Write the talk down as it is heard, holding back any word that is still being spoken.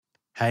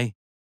Hey,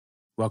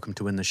 welcome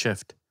to In the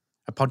Shift,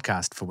 a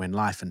podcast for when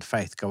life and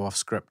faith go off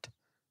script.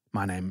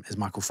 My name is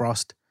Michael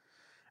Frost,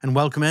 and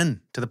welcome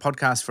in to the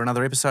podcast for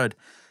another episode.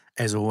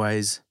 As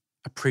always,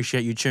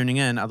 appreciate you tuning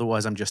in,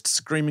 otherwise I'm just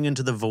screaming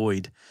into the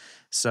void.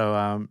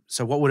 So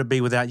what would it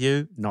be without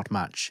you? Not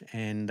much.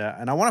 And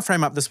I want to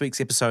frame up this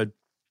week's episode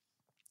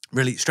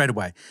really straight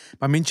away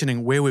by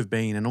mentioning where we've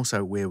been and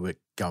also where we're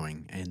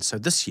going. And so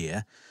this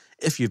year,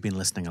 if you've been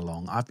listening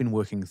along, I've been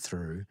working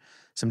through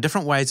some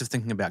different ways of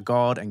thinking about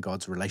God and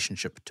God's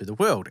relationship to the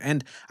world.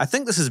 And I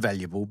think this is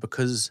valuable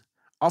because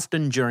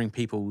often during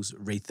people's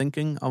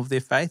rethinking of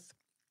their faith,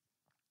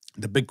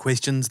 the big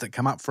questions that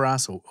come up for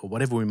us or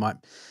whatever we might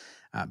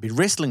be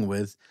wrestling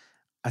with,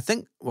 I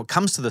think what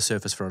comes to the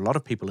surface for a lot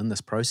of people in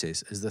this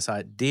process is this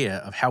idea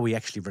of how we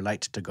actually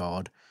relate to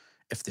God,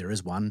 if there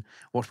is one,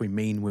 what we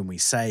mean when we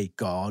say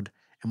God,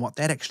 and what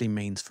that actually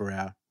means for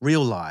our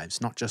real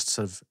lives, not just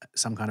sort of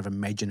some kind of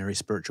imaginary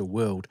spiritual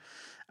world,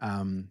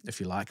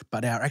 if you like,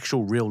 but our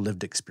actual real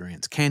lived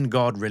experience. Can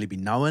God really be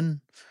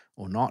known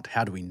or not?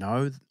 How do we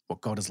know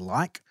what God is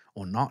like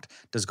or not?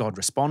 Does God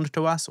respond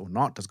to us or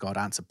not? Does God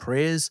answer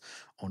prayers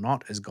or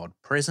not? Is God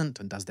present,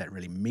 and does that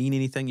really mean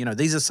anything? You know,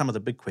 these are some of the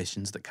big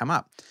questions that come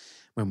up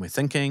when we're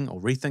thinking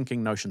or rethinking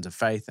notions of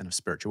faith and of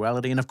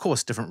spirituality. And of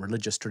course, different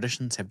religious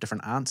traditions have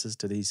different answers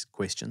to these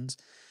questions.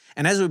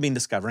 And as we've been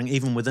discovering,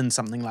 even within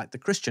something like the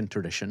Christian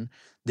tradition,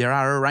 there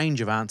are a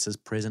range of answers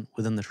present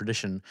within the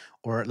tradition,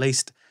 or at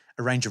least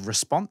a range of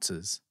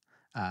responses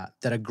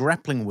that are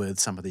grappling with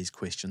some of these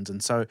questions.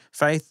 And so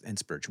faith and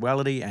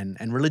spirituality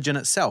and religion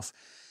itself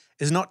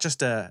is not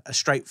just a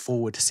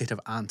straightforward set of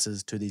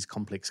answers to these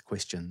complex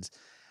questions,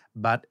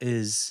 but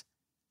is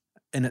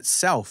in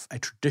itself a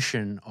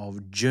tradition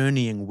of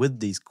journeying with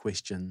these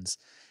questions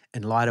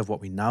in light of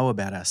what we know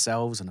about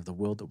ourselves and of the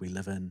world that we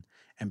live in,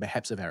 and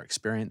perhaps of our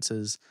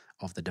experiences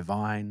of the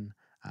divine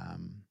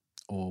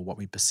or what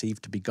we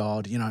perceive to be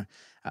God.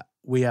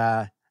 We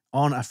are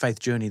on a faith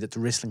journey that's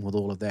wrestling with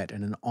all of that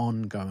in an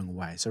ongoing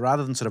way. So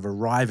rather than sort of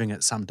arriving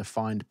at some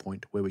defined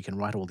point where we can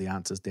write all the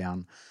answers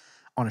down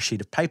on a sheet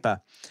of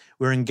paper,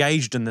 we're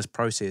engaged in this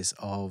process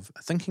of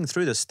thinking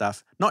through this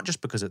stuff, not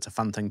just because it's a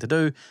fun thing to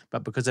do,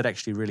 but because it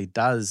actually really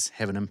does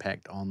have an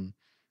impact on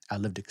our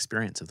lived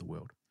experience of the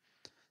world.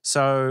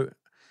 So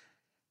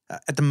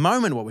at the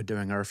moment, what we're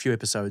doing are a few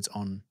episodes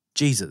on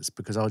Jesus,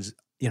 because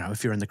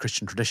if you're in the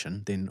Christian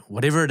tradition, then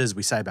whatever it is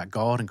we say about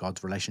God and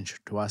God's relationship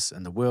to us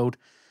and the world,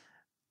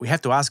 we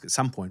have to ask at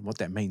some point what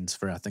that means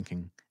for our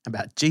thinking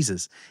about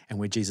Jesus and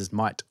where Jesus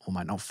might or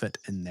might not fit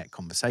in that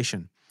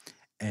conversation.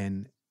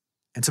 And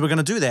so we're going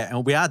to do that,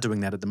 and we are doing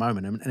that at the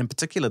moment. And in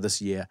particular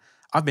this year,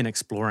 I've been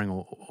exploring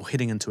or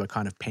heading into a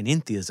kind of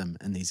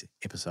panentheism in these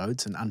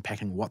episodes and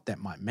unpacking what that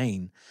might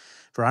mean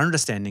for our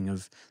understanding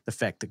of the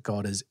fact that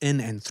God is in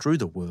and through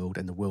the world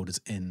and the world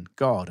is in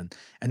God.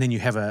 And then you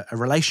have a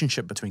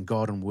relationship between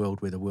God and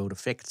world where the world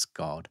affects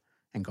God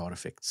and God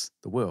affects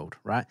the world,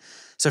 right?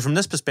 So from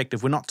this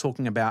perspective, we're not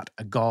talking about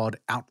a God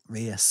out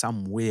there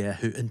somewhere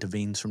who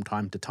intervenes from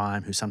time to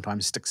time, who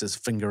sometimes sticks his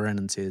finger in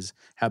and says,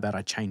 how about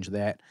I change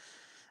that?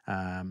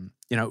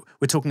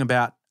 We're talking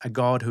about a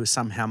God who is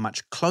somehow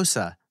much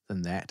closer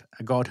than that,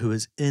 a God who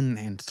is in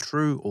and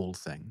through all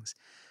things,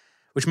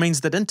 which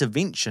means that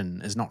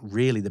intervention is not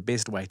really the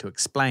best way to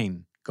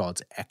explain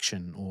God's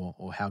action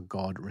or how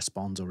God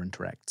responds or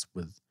interacts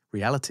with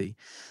reality.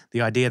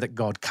 The idea that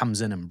God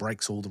comes in and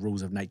breaks all the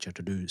rules of nature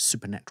to do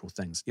supernatural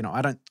things,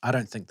 I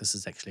don't think this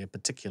is actually a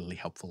particularly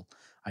helpful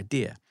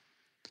idea.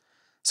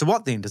 So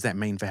what then does that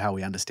mean for how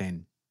we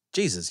understand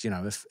Jesus?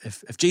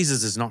 If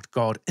Jesus is not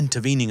God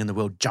intervening in the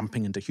world,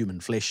 jumping into human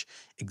flesh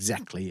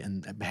exactly,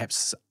 and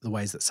perhaps the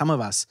ways that some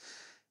of us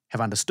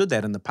have understood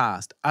that in the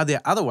past, are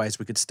there other ways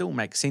we could still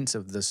make sense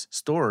of this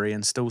story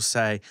and still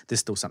say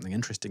there's still something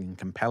interesting and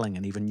compelling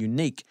and even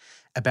unique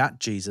about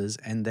Jesus,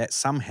 and that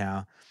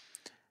somehow,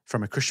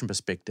 from a Christian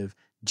perspective,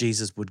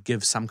 Jesus would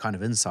give some kind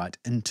of insight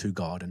into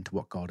God, into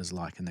what God is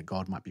like, and that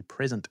God might be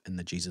present in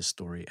the Jesus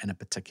story in a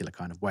particular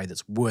kind of way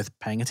that's worth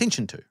paying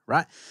attention to,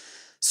 right?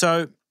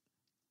 So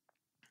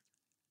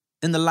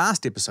in the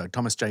last episode,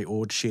 Thomas J.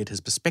 Ord shared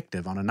his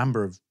perspective on a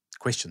number of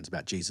questions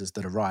about Jesus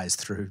that arise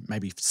through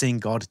maybe seeing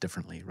God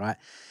differently, right?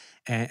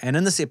 And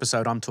in this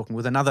episode, I'm talking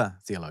with another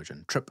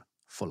theologian, Trip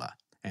Fuller.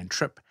 And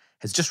Trip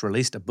has just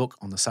released a book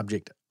on the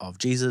subject of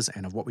Jesus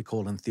and of what we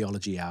call in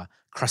theology our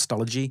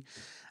Christology.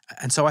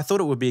 And so I thought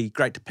it would be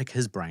great to pick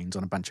his brains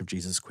on a bunch of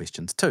Jesus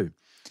questions too.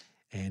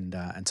 And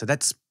so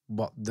that's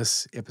what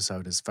this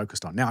episode is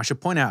focused on. Now, I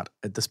should point out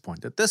at this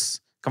point that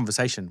this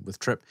conversation with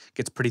Trip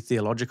gets pretty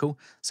theological,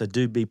 so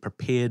do be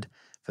prepared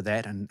for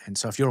that. And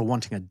so if you're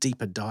wanting a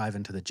deeper dive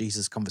into the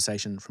Jesus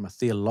conversation from a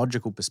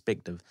theological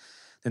perspective,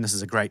 then this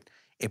is a great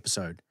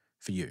episode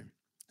for you,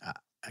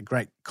 a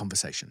great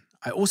conversation.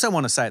 I also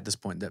want to say at this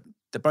point that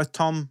both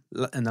Tom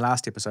in the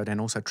last episode and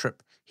also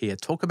Trip here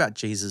talk about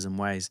Jesus in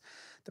ways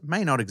that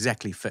may not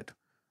exactly fit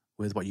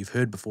with what you've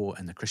heard before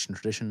in the Christian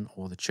tradition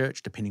or the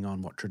church, depending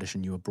on what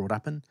tradition you were brought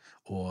up in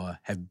or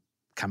have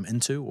come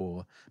into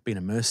or been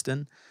immersed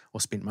in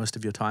or spent most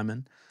of your time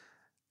in.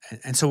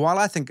 And so while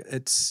I think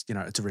it's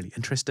a really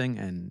interesting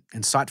and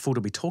insightful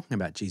to be talking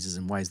about Jesus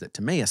in ways that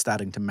to me are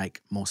starting to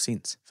make more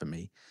sense for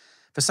me,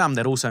 for some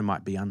that also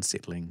might be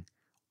unsettling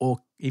or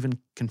even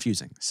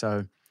confusing.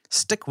 So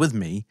stick with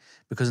me,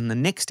 because in the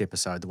next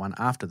episode, the one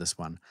after this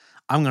one,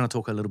 I'm going to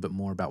talk a little bit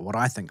more about what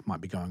I think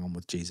might be going on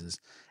with Jesus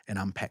and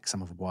unpack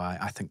some of why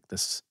I think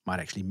this might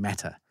actually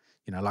matter.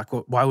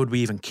 Why would we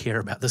even care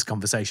about this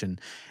conversation,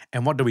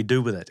 and what do we do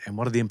with it, and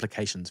what are the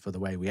implications for the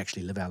way we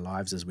actually live our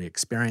lives as we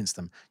experience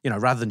them,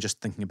 rather than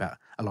just thinking about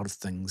a lot of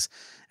things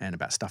and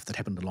about stuff that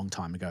happened a long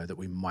time ago that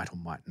we might or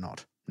might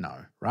not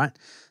know, right?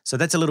 So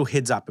that's a little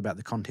heads up about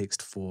the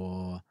context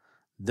for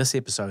this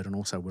episode and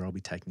also where I'll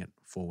be taking it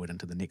forward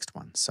into the next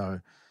one.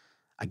 So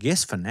I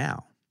guess for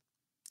now,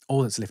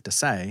 all that's left to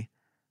say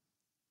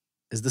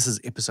is this is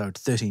episode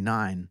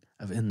 39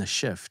 of In the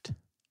Shift.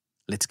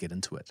 Let's get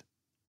into it.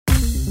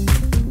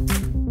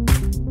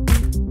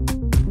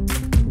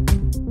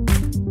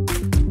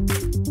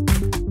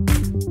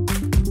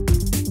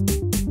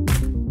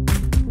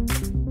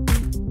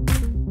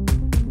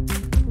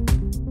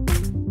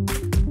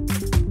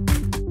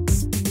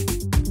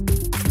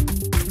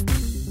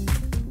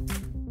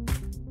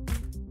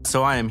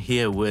 So I am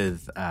here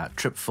with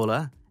Trip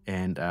Fuller,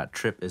 and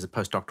Trip is a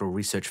postdoctoral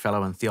research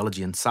fellow in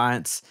theology and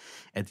science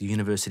at the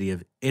University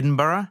of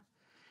Edinburgh,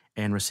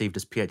 and received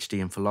his PhD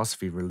in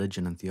philosophy,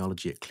 religion, and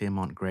theology at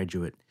Claremont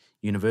Graduate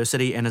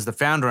University, and is the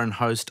founder and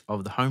host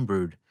of the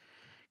Homebrewed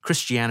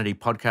Christianity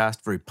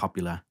podcast, very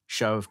popular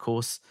show, of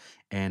course,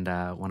 and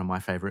one of my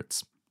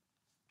favorites,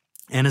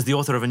 and is the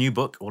author of a new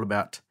book all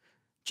about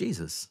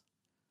Jesus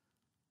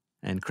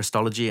and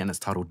Christology, and it's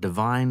titled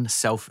Divine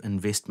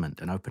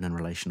Self-Investment, an Open and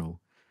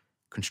Relational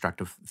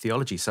Constructive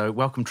Theology. So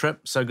welcome,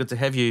 Trip. So good to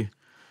have you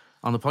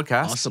on the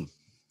podcast. Awesome.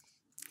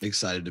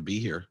 Excited to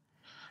be here.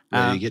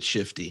 Ready to get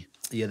shifty.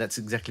 Yeah, that's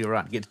exactly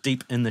right. Get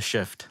deep in the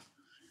shift.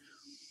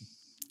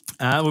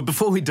 Well,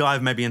 before we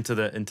dive maybe into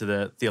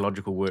the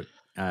theological work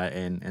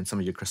and some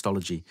of your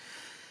Christology,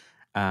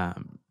 are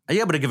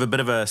you able to give a bit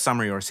of a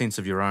summary or a sense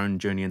of your own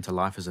journey into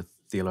life as a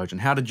theologian?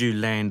 How did you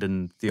land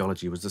in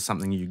theology? Was this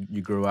something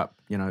you grew up,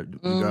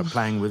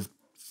 playing with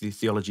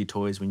theology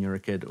toys when you were a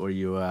kid, or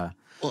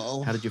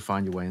how did you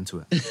find your way into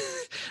it?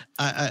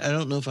 I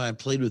don't know if I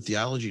played with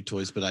theology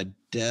toys, but I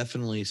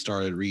definitely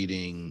started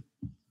reading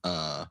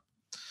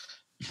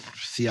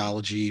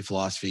theology,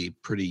 philosophy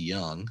pretty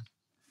young.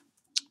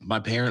 My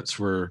parents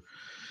were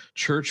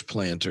church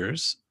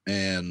planters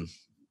and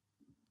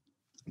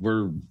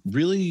were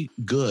really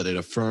good at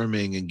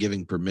affirming and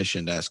giving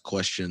permission to ask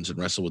questions and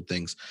wrestle with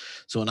things.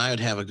 So when I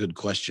would have a good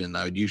question,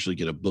 I would usually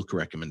get a book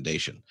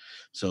recommendation.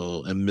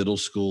 So in middle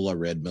school, I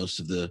read most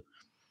of the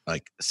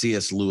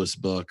C.S. Lewis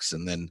books,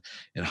 and then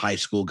in high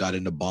school got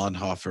into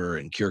Bonhoeffer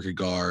and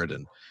Kierkegaard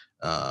and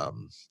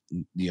Paul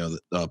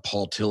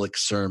Tillich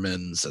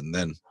sermons, and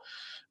then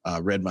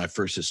read my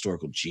first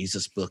historical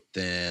Jesus book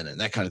then, and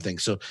that kind of thing.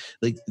 So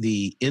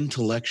the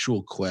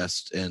intellectual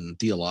quest and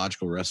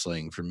theological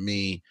wrestling for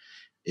me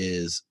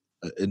is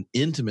an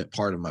intimate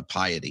part of my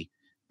piety.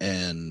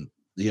 And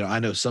I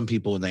know some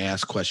people, when they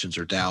ask questions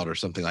or doubt or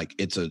something, like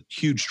it's a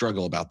huge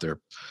struggle about their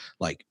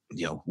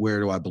where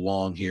do I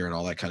belong here and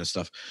all that kind of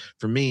stuff.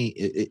 For me,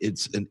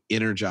 it's an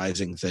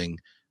energizing thing,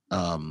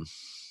 and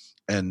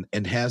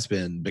has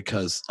been,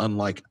 because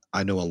unlike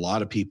I know a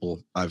lot of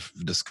people I've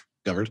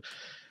discovered,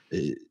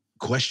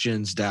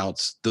 questions,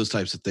 doubts, those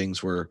types of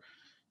things were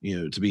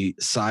to be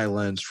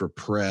silenced,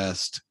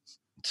 repressed,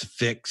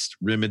 fixed,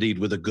 remedied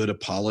with a good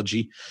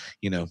apology,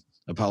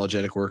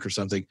 apologetic work or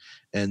something.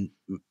 And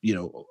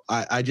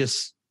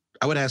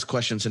I would ask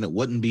questions, and it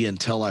wouldn't be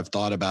until I've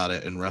thought about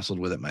it and wrestled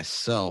with it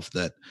myself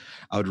that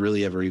I would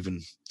really ever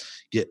even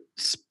get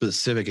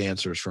specific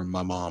answers from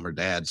my mom or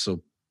dad.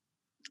 So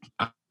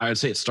I would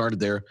say it started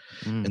there.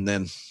 And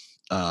then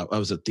I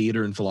was a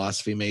theater and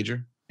philosophy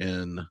major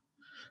in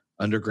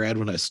undergrad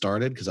when I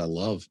started, because I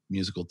love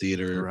musical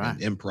theater and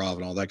improv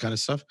and all that kind of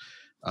stuff.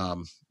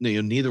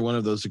 Neither one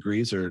of those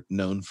degrees are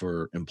known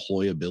for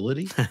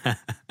employability.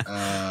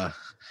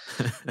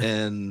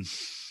 And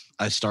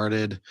I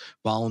started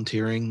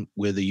volunteering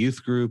with a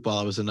youth group while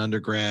I was an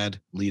undergrad,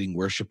 leading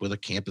worship with a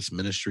campus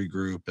ministry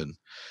group, and,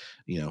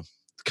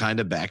 kind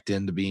of backed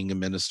into being a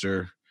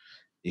minister,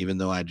 even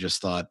though I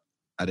just thought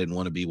I didn't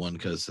want to be one,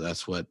 because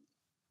that's what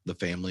the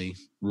family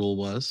rule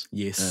was.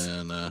 Yes.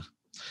 And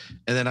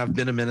then I've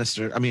been a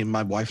minister. I mean,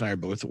 my wife and I are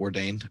both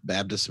ordained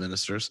Baptist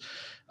ministers.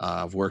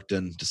 I've worked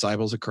in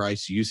Disciples of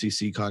Christ,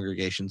 UCC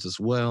congregations as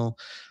well.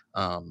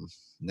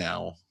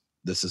 Now,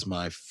 this is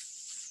my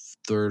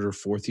third or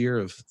fourth year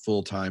of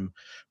full-time,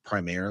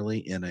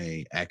 primarily in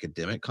a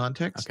academic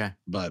context. Okay.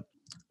 But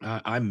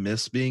I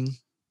miss being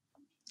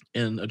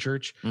in a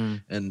church.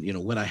 And,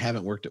 when I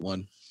haven't worked at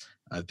one,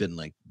 I've been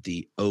like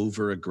the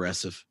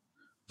over-aggressive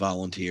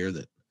volunteer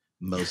that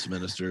most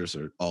ministers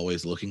are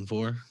always looking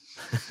for.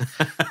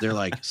 They're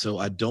like, so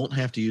I don't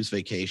have to use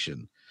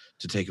vacation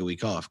to take a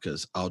week off,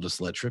 because I'll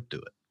just let Trip do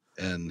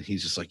it. And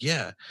he's just like,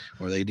 yeah.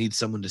 Or they need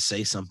someone to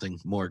say something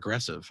more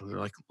aggressive. They're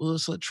like, well,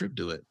 let's let Trip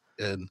do it.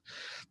 and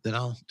then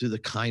I'll do the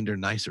kinder,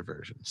 nicer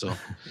version. So,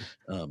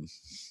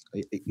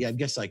 yeah, I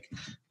guess like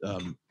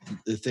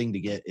the thing to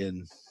get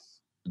in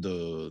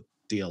the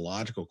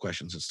theological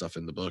questions and stuff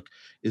in the book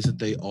is that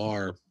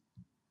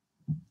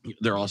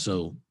they're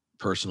also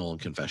personal and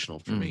confessional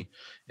for me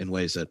in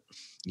ways that,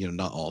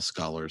 not all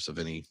scholars of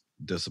any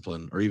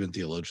discipline or even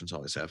theologians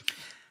always have.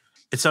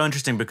 It's so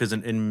interesting because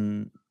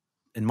in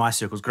my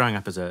circles, growing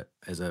up as a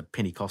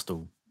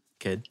Pentecostal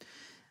kid,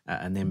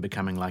 and then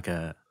becoming like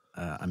a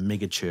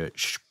mega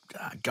church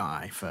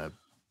guy for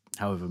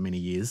however many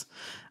years,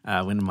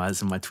 when I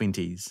was in my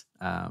 20s,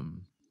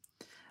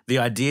 the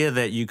idea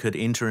that you could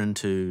enter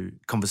into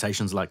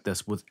conversations like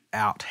this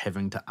without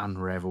having to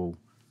unravel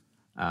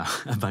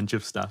a bunch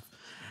of stuff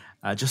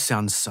just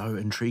sounds so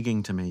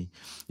intriguing to me.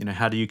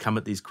 How do you come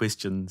at these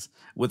questions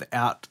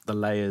without the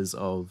layers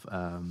of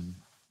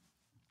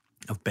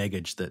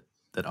baggage that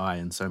I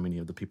and so many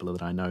of the people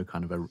that I know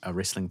kind of are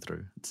wrestling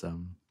through?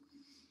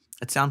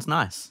 It sounds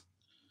nice.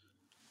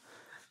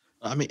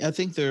 I mean, I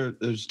think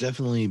there's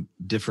definitely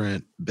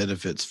different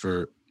benefits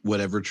for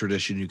whatever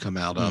tradition you come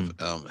out of.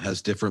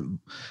 Has different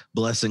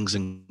blessings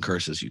and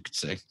curses, you could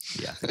say.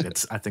 Yeah,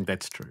 I think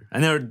that's true.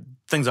 And there are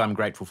things I'm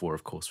grateful for,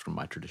 of course, from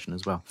my tradition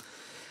as well.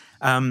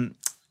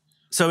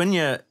 So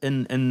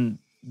in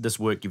this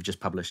work you've just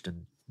published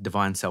in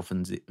Divine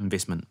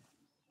Self-Investment,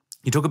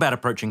 you talk about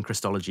approaching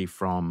Christology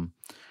from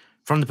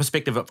the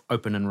perspective of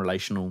open and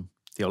relational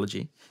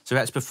theology. So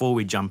that's before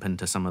we jump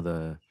into some of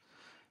the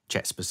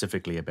chat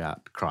specifically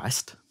about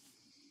Christ.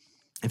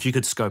 If you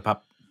could scope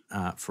up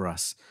for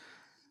us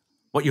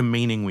what you're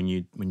meaning when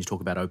you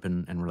talk about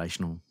open and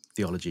relational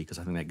theology, because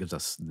I think that gives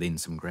us then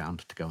some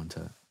ground to go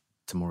into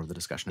more of the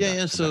discussion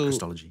about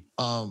Christology.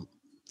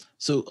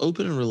 So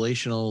open and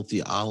relational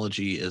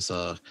theology is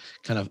a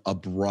kind of a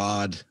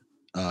broad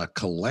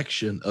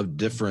collection of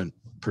different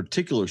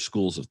particular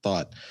schools of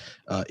thought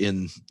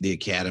in the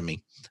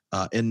academy.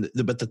 But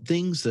the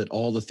things that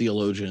all the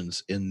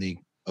theologians in the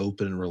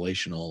open and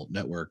relational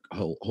network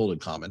hold in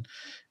common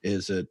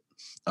is that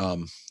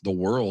the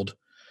world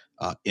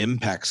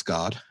impacts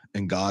God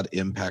and God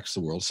impacts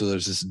the world. So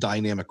there's this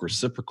dynamic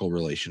reciprocal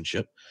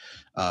relationship,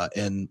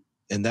 and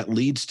that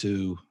leads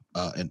to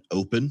an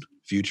open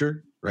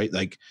future, right?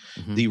 Like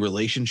the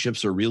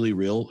relationships are really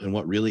real, and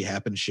what really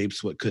happened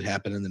shapes what could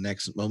happen in the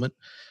next moment.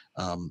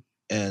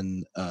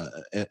 And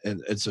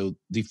so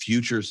the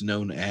future is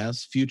known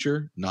as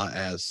future, not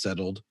as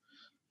settled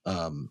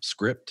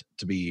script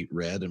to be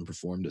read and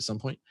performed at some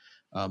point.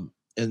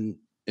 And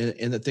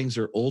that things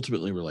are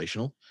ultimately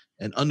relational.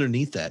 And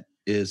underneath that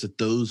is that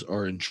those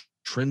are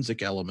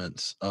intrinsic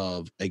elements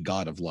of a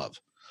God of love.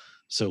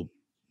 So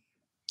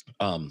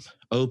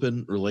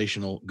open,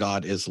 relational,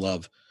 God is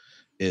love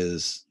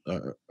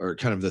are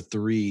kind of the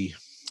three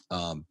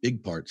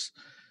big parts.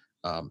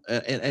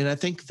 And I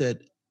think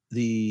that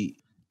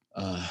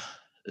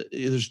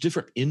there's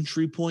different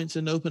entry points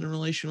in open and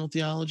relational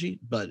theology,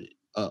 but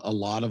a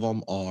lot of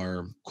them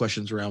are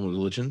questions around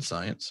religion and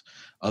science.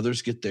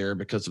 Others get there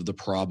because of the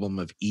problem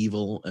of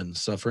evil and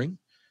suffering,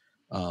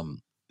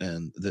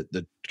 and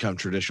the kind of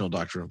traditional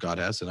doctrine of God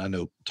has. And I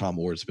know Tom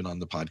Ward's been on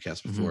the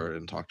podcast before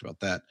and talked about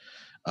that.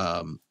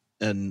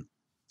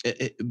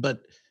 But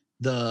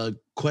the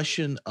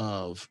question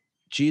of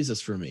Jesus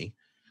for me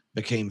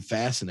became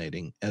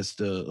fascinating as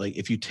to, like,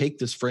 if you take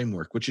this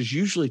framework, which is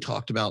usually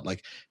talked about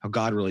like how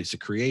God relates to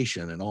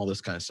creation and all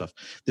this kind of stuff,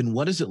 then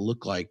what does it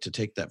look like to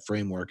take that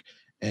framework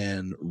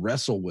and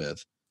wrestle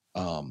with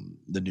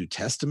the New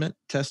Testament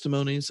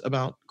testimonies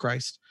about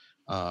Christ,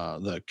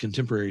 the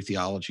contemporary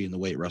theology and the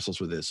way it wrestles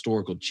with the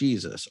historical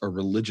Jesus, or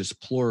religious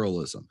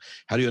pluralism?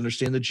 How do you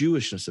understand the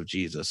Jewishness of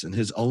Jesus and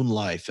his own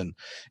life and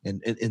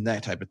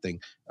that type of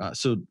thing?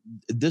 So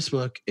this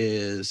book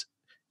is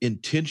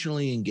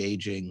intentionally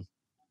engaging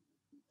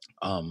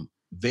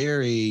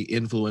very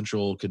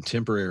influential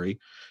contemporary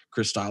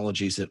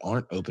Christologies that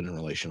aren't open and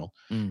relational,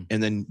 and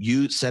then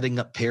you setting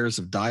up pairs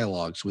of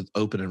dialogues with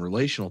open and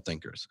relational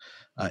thinkers,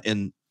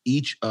 and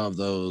each of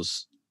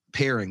those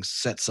pairings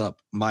sets up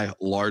my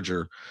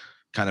larger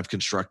kind of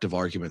constructive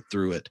argument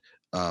through it,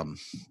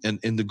 and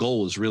the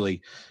goal is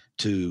really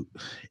to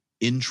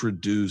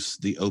introduce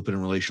the open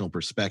and relational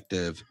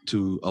perspective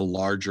to a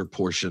larger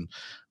portion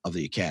of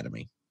the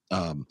academy,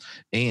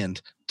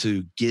 and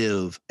to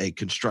give a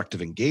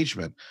constructive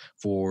engagement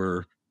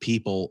for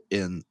people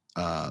in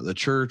the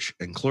church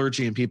and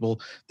clergy and people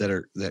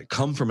that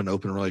come from an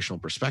open relational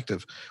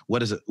perspective. What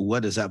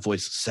does that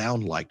voice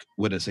sound like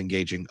when it's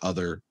engaging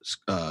other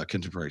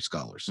contemporary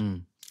scholars?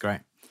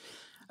 Great.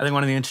 I think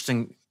one of the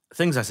interesting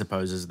things, I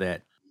suppose, is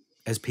that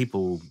as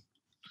people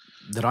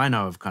that I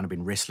know have kind of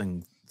been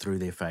wrestling through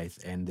their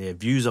faith, and their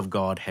views of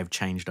God have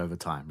changed over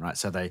time, right?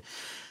 So they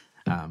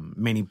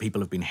many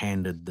people have been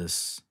handed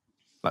this,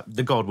 like,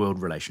 the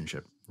God-world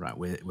relationship, right,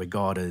 where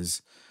God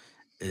is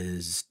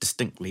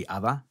distinctly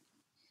other,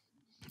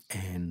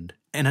 and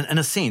in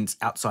a sense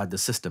outside the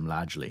system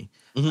largely,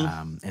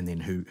 and then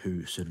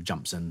who sort of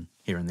jumps in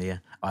here and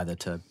there, either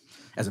to,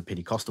 as a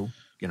Pentecostal,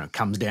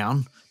 comes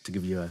down to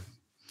give you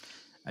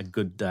a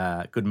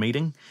good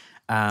meeting,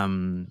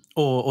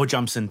 or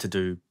jumps in to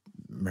do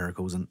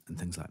miracles and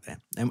things like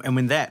that. And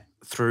when that,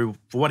 through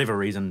for whatever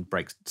reason,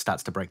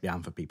 starts to break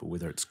down for people,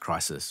 whether it's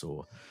crisis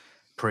or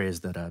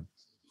prayers that are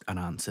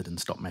unanswered and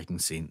stop making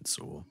sense,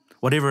 or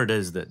whatever it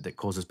is that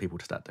causes people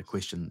to start to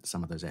question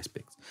some of those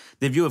aspects,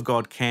 their view of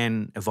God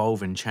can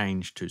evolve and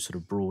change to sort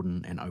of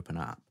broaden and open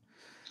up.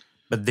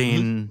 But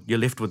then you're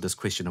left with this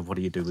question of what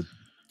do you do with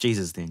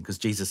Jesus then? Because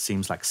Jesus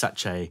seems like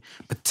such a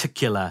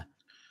particular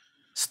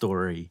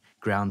story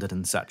grounded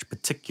in such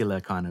particular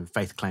kind of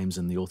faith claims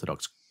in the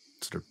Orthodox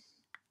sort of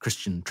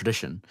Christian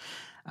tradition,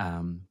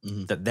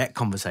 that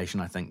conversation,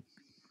 I think,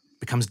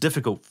 becomes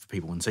difficult for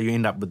people. And so you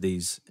end up with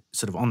these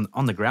sort of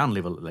on the ground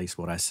level, at least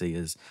what I see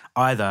is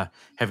either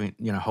having,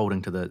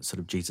 holding to the sort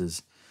of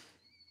Jesus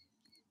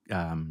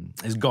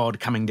as God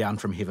coming down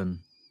from heaven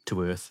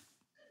to earth.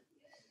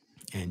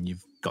 And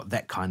you've got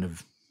that kind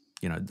of,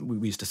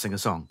 we used to sing a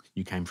song,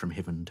 you came from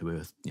heaven to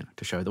earth,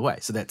 to show the way.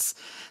 So that's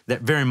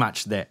very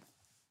much that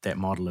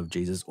model of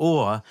Jesus.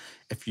 Or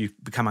if you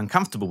become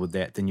uncomfortable with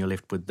that, then you're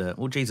left with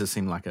Jesus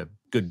seemed like a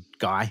good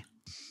guy,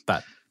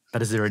 but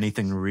is there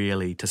anything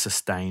really to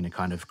sustain a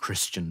kind of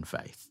Christian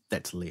faith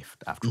that's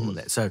left after all of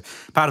that? So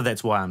part of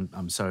that's why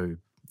I'm so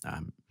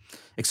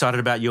excited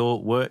about your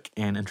work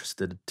and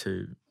interested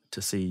to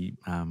see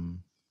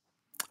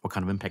what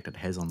kind of impact it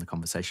has on the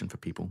conversation for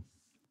people.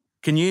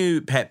 Can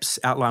you perhaps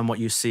outline what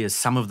you see as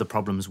some of the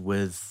problems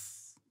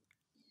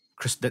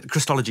that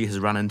Christology has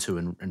run into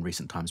in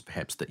recent times,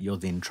 perhaps, that you're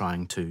then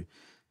trying to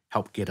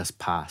help get us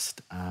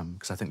past?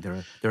 Because I think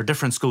there are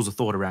different schools of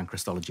thought around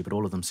Christology, but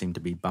all of them seem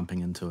to be bumping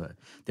into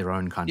their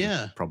own kind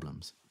of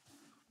problems.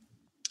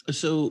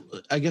 So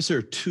I guess there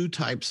are two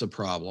types of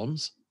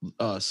problems.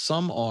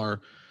 Some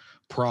are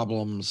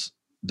problems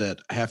that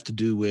have to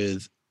do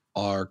with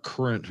our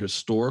current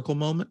historical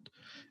moment,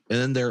 and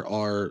then there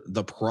are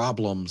the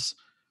problems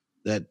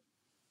that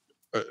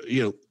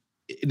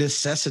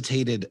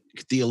necessitated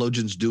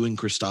theologians doing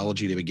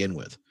Christology to begin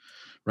with,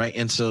 right?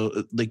 And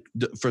so, like,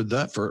 for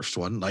the first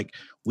one, like,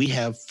 we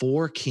have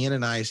 4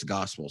 canonized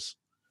gospels,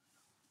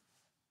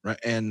 right?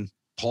 And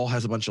Paul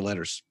has a bunch of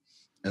letters,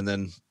 and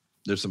then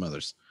there's some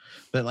others.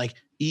 But, like,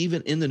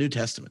 even in the New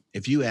Testament,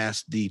 if you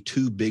ask the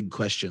 2 big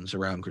questions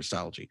around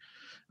Christology,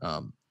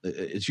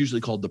 it's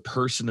usually called the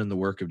person and the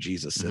work of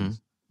Jesus in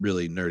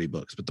really nerdy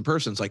books. But the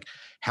person's like,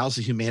 how's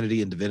the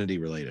humanity and divinity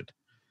related?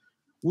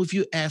 Well, if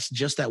you ask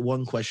just that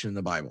one question in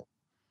the Bible,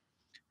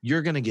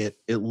 you're going to get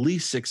at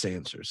least 6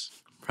 answers.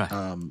 Right.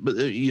 But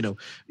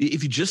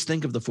if you just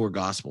think of the 4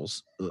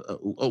 Gospels,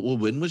 well,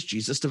 when was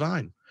Jesus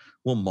divine?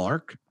 Well,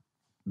 Mark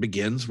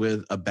begins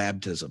with a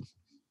baptism,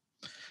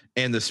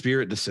 and the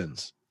Spirit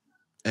descends,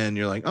 and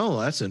you're like, oh,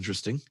 that's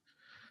interesting.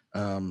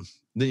 Then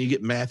you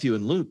get Matthew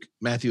and Luke.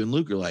 Matthew and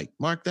Luke are like,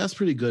 Mark, that's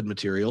pretty good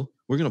material.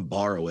 We're going to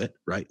borrow it,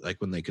 right? Like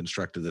when they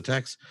constructed the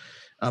text.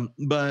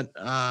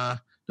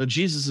 No,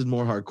 Jesus is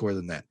more hardcore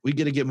than that. We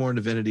got to get more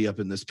divinity up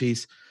in this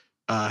piece.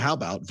 How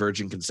about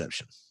virgin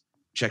conception?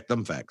 Check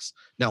them facts.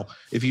 Now,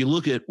 if you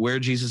look at where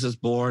Jesus is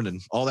born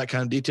and all that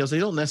kind of details, they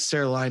don't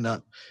necessarily line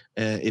up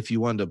if you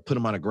wanted to put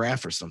them on a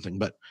graph or something.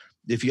 But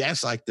if you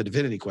ask like the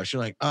divinity question,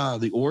 like,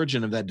 the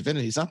origin of that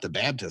divinity is not the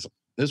baptism.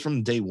 It's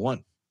from day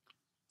one.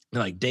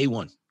 Like day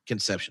one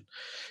conception.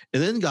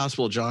 And then the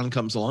Gospel of John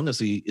comes along. It's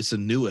the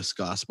newest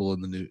gospel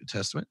in the New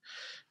Testament.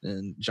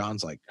 And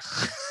John's like,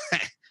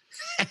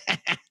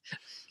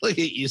 look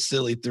at you,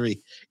 silly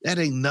 3. That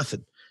ain't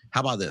nothing.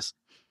 How about this?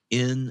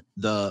 In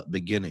the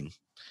beginning.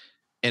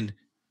 And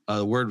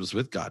the Word was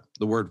with God.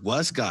 The Word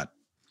was God.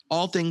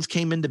 All things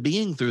came into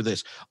being through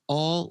this.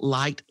 All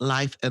light,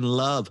 life, and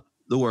love,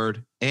 the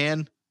Word.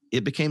 And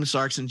it became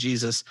Sarx and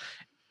Jesus.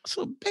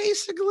 So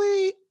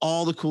basically,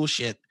 all the cool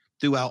shit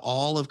throughout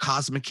all of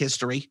cosmic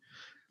history,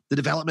 the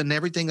development and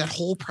everything, that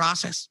whole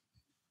process.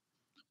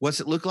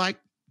 What's it look like?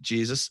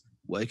 Jesus.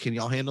 What, can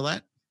y'all handle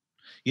that?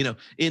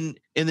 And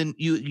then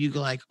you go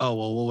like, oh,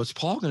 well, what's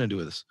Paul going to do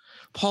with this?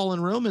 Paul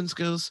in Romans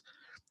goes,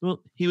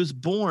 well, he was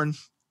born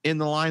in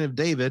the line of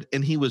David,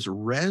 and he was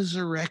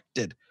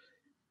resurrected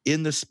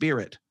in the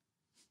Spirit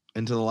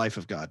into the life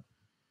of God.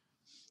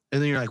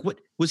 And then you're like, what?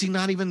 Was he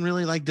not even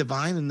really like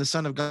divine and the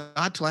Son of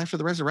God till after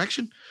the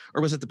resurrection?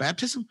 Or was it the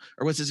baptism?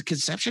 Or was it a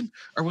conception?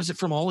 Or was it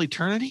from all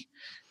eternity?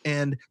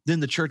 And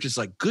then the church is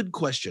like, good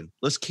question.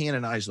 Let's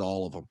canonize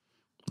all of them.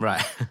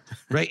 Right.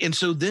 Right. And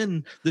so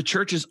then the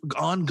church is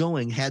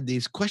ongoing, had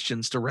these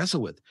questions to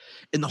wrestle with.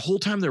 And the whole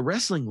time they're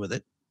wrestling with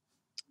it,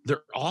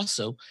 they're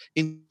also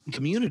in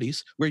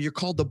communities where you're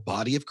called the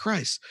body of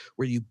Christ,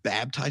 where you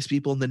baptize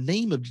people in the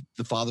name of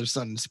the Father,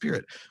 Son, and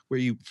Spirit, where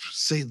you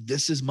say,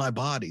 this is my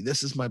body,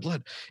 this is my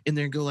blood. And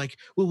they go like,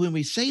 well, when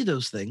we say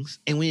those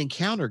things and we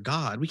encounter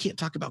God, we can't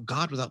talk about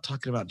God without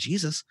talking about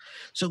Jesus.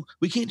 So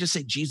we can't just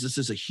say Jesus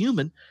is a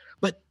human,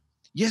 but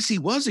yes, he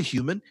was a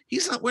human.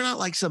 We're not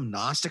like some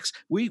Gnostics.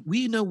 We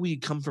know we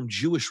come from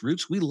Jewish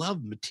roots. We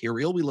love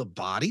material. We love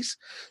bodies.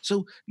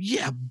 So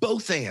yeah,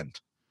 both and.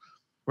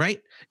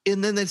 Right.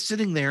 And then they're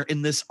sitting there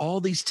in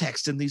all these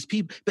texts and these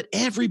people, but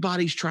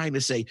everybody's trying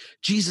to say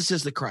Jesus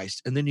is the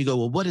Christ. And then you go,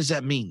 well, what does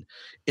that mean?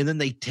 And then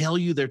they tell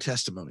you their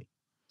testimony.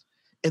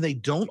 and they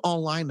don't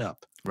all line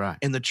up. Right.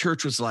 And the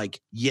church was like,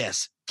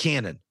 yes,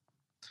 canon.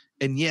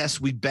 And yes,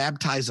 we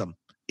baptize them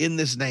in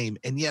this name.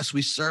 And yes,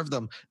 we serve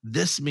them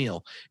this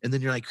meal. And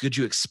then you're like, could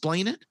you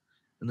explain it?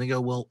 And they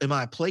go, well, am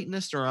I a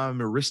Platonist or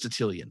I'm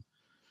Aristotelian?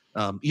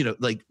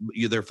 Like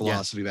their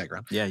philosophy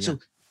background. Yeah. So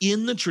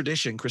in the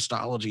tradition,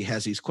 Christology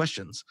has these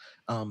questions.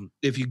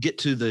 If you get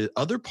to the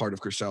other part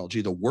of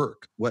Christology, the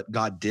work, what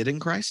God did in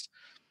Christ,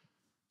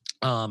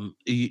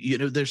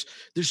 there's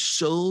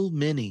so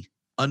many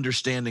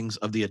understandings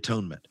of the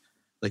atonement,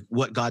 like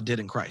what God did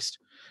in Christ.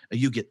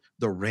 You get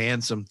the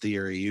ransom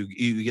theory,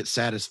 you get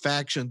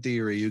satisfaction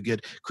theory, you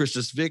get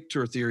Christus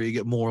Victor theory, you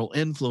get moral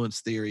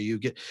influence theory,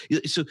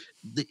 if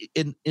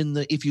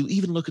you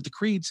even look at the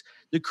creeds,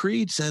 the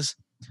creed says,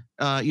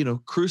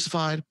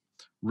 crucified,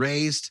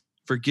 raised,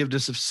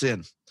 forgiveness of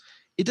sin.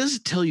 It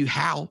doesn't tell you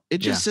how, it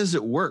just says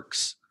it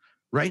works,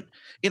 right?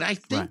 And I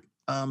think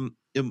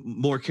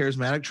more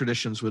charismatic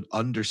traditions would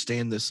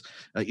understand this,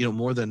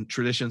 more than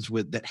traditions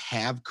that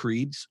have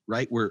creeds,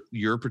 right? Where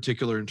your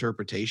particular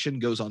interpretation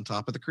goes on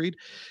top of the creed.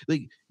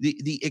 Like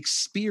the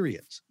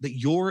experience that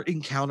your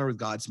encounter with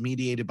God's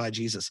mediated by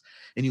Jesus,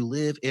 and you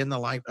live in the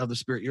light of the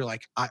Spirit. You're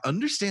like, I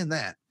understand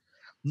that.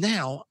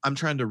 Now I'm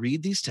trying to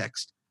read these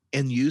texts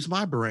and use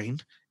my brain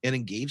and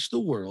engage the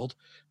world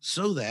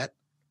so that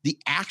the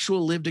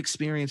actual lived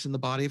experience in the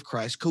body of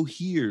Christ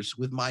coheres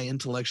with my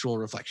intellectual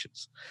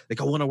reflections.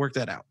 Like, I want to work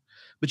that out.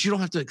 But you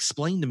don't have to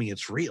explain to me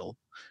it's real.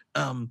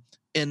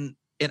 And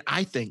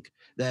I think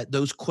that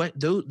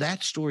that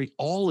story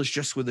all is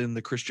just within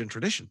the Christian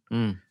tradition.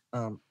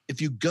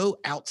 If you go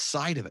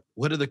outside of it,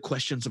 what are the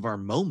questions of our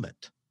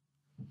moment?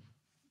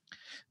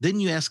 Then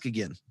you ask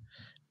again.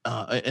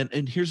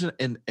 And here's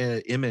an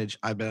image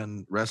I've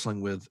been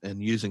wrestling with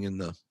and using in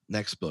the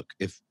next book.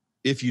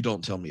 If you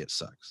don't tell me it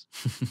sucks,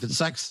 if it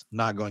sucks,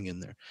 not going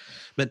in there.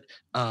 But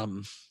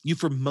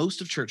for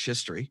most of church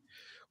history,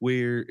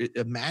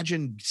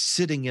 imagine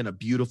sitting in a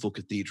beautiful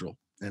cathedral.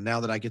 And now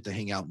that I get to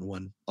hang out in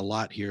one a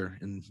lot here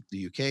in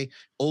the UK,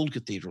 old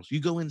cathedrals, you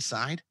go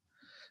inside,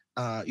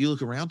 you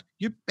look around,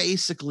 you're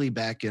basically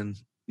back in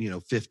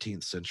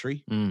 15th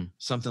century,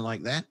 something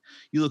like that.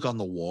 You look on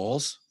the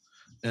walls,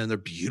 and they're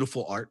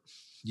beautiful art.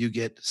 You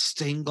get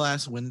stained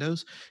glass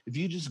windows. If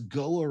you just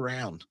go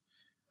around,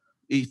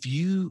 if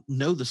you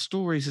know the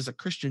stories as a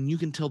Christian, you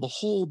can tell the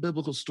whole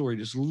biblical story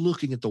just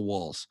looking at the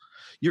walls.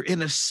 You're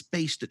in a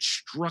space that's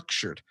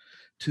structured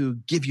to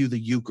give you the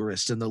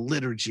Eucharist and the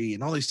liturgy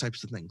and all these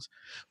types of things.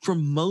 For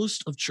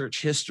most of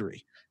church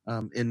history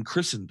in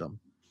Christendom,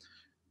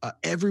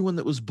 everyone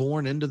that was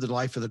born into the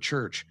life of the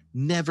church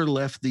never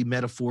left the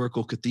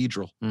metaphorical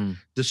cathedral.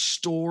 The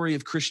story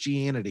of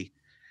Christianity,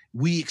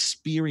 we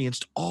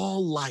experienced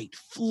all light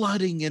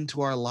flooding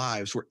into our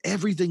lives, where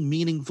everything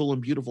meaningful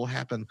and beautiful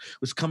happened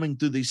was coming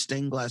through these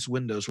stained glass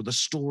windows, where the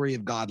story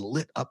of God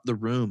lit up the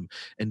room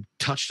and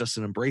touched us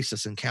and embraced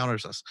us,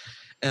 encounters us.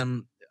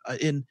 And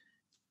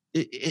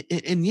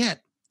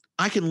yet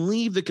I can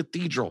leave the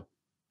cathedral.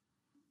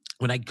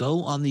 When I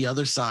go on the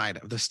other side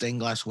of the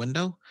stained glass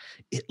window,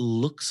 it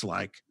looks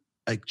like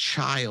a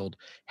child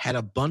had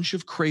a bunch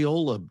of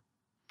Crayola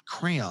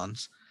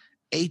crayons,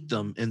 ate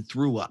them, and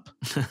threw up.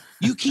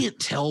 You can't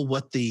tell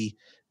what the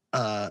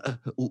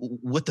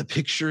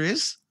picture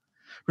is,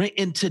 right?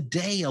 And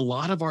today, a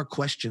lot of our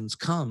questions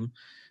come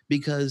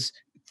because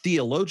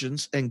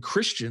theologians and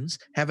Christians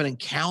have an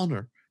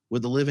encounter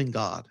with the living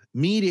God,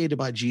 mediated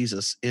by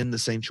Jesus in the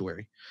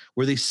sanctuary,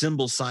 where these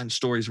symbols, signs,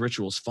 stories,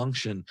 rituals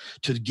function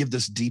to give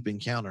this deep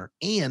encounter.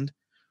 And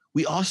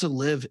we also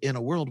live in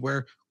a world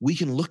where we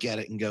can look at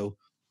it and go,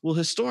 well,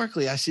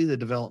 historically, I see the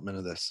development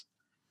of this.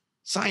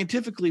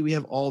 Scientifically, we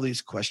have all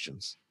these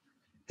questions.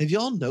 Have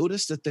y'all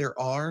noticed that there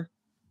are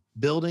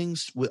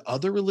buildings with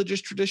other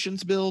religious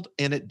traditions build,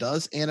 and it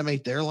does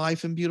animate their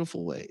life in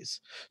beautiful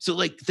ways? So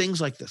like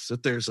things like this,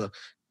 that there's a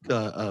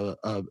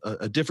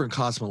different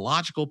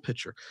cosmological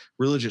picture,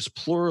 religious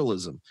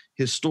pluralism,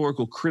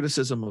 historical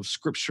criticism of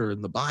scripture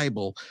in the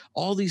Bible,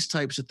 all these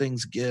types of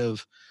things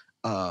give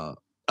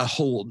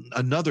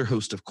another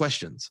host of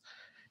questions.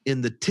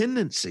 And the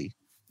tendency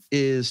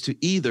is to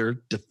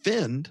either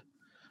defend,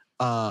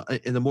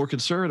 and the more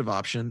conservative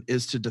option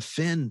is to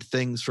defend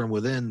things from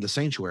within the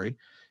sanctuary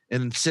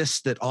and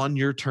insist that on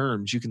your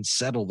terms you can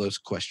settle those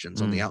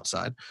questions on the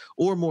outside,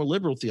 or more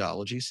liberal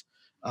theologies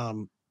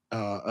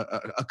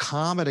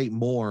accommodate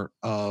more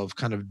of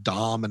kind of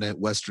dominant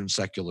Western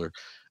secular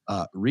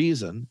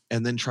reason,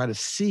 and then try to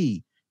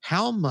see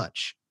how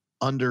much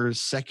under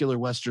secular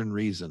Western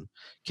reason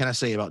can I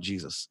say about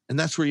Jesus. And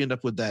that's where you end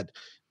up with that,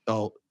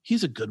 oh,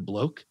 he's a good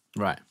bloke.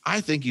 Right.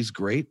 I think he's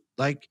great.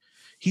 Like,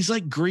 he's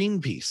like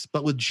Greenpeace,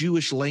 but with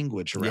Jewish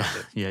language around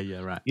it. Yeah,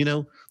 right.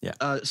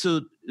 Yeah.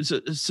 So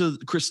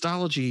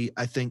Christology,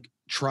 I think,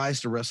 tries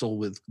to wrestle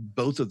with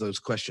both of those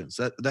questions.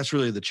 That's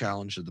really the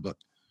challenge of the book.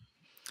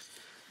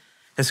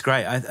 That's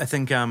great. I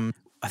think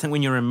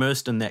when you're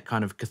immersed in that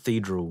kind of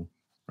cathedral,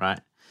 right,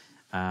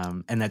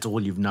 and that's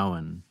all you've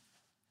known,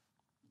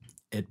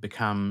 it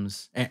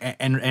becomes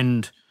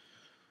and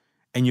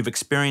you've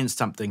experienced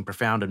something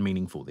profound and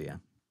meaningful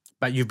there.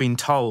 But you've been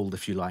told,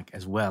 if you like,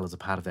 as well as a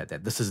part of that,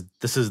 that this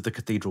is the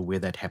cathedral where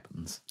that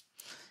happens.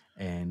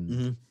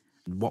 And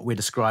what we're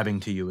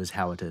describing to you is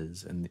how it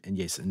is. And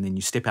yes, and then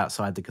you step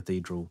outside the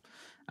cathedral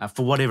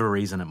for whatever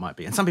reason it might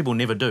be. And some people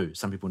never do.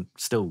 Some people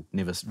still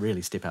never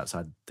really step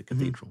outside the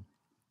cathedral.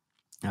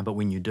 But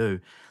when you do,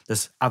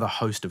 this other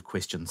host of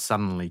questions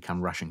suddenly come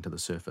rushing to the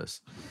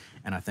surface.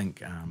 And I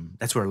think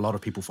that's where a lot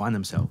of people find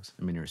themselves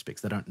in many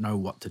respects. They don't know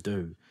what to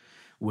do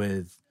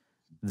with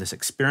this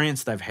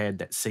experience they've had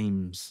that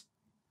seems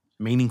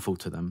meaningful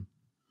to them,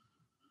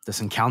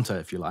 this encounter,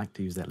 if you like,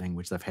 to use that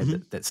language they've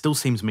had that still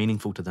seems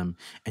meaningful to them,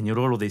 and yet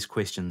all of these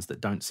questions that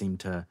don't seem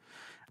to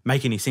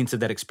make any sense of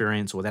that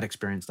experience, or that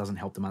experience doesn't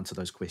help them answer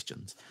those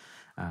questions.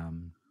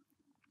 And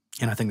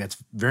I think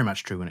that's very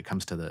much true when it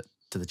comes to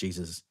the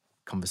Jesus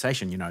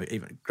conversation. You know,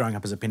 even growing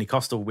up as a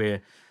Pentecostal,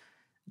 where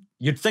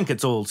you'd think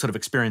it's all sort of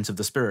experience of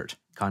the Spirit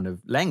kind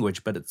of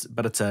language, but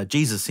it's a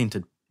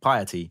Jesus-centered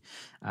piety.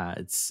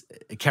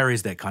 It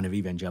carries that kind of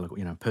evangelical,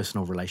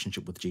 personal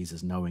relationship with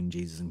Jesus, knowing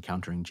Jesus,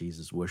 encountering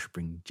Jesus,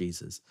 worshiping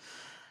Jesus.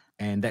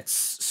 And that's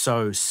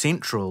so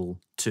central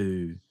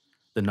to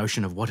the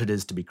notion of what it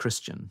is to be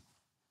Christian,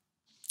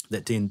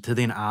 that to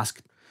then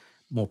ask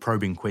more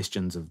probing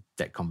questions of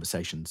that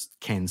conversations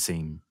can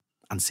seem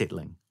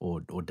unsettling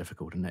or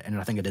difficult. And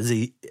I think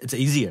it's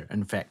easier,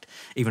 in fact,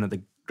 even at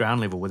the ground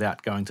level,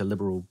 without going to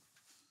liberal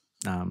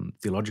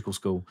theological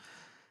school,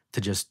 to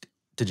just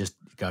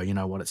go, you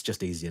know what, it's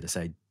just easier to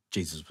say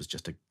Jesus was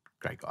just a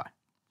great guy.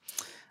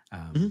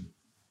 One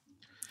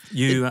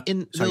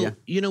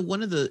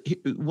of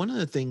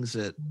the things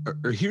that,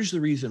 or here's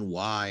the reason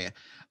why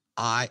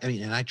I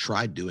mean, and I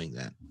tried doing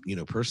that,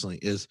 personally,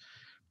 is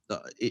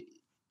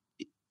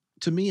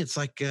to me, it's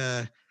like,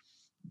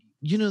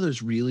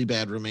 those really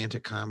bad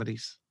romantic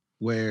comedies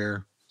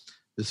where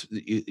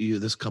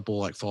this couple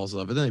like falls in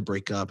love and then they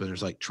break up and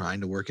there's like trying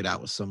to work it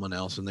out with someone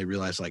else, and they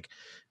realize like,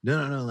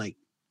 no, like,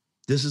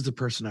 this is the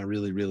person I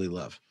really, really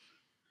love,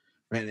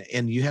 right?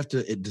 And you have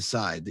to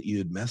decide that you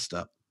had messed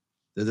up,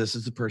 that this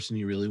is the person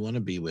you really want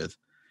to be with.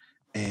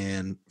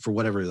 And for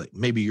whatever, like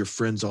maybe your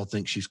friends all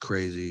think she's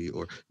crazy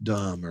or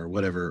dumb or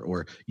whatever,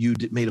 or you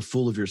made a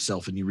fool of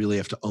yourself and you really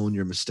have to own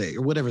your mistake,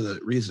 or whatever the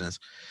reason is.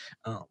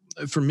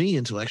 For me,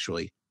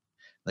 intellectually,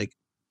 like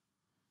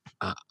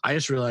I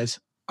just realized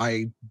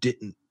I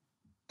didn't,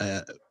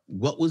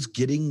 what was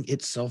getting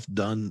itself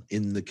done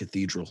in the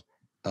cathedral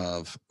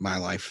of my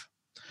life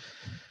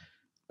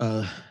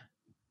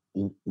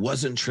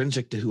was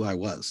intrinsic to who I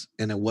was,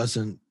 and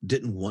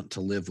didn't want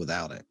to live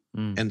without it.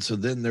 And so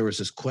then there was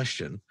this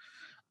question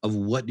of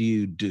what do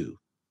you do,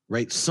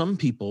 right? Some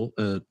people,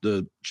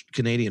 the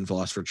Canadian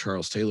philosopher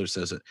Charles Taylor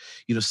says it,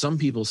 some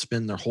people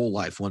spend their whole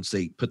life, once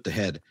they put the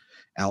head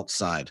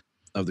outside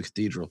of the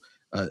cathedral,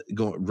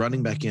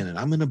 running back in, and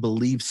I'm going to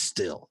believe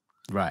still.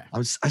 Right.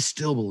 I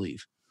still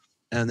believe.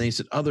 And they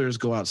said others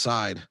go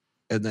outside,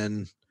 and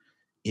then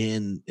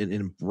in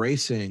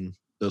embracing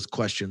those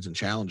questions and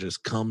challenges,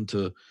 come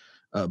to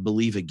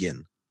believe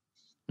again.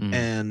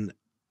 And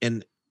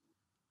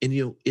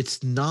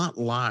it's not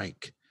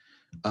like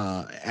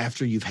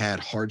after you've had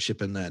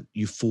hardship and that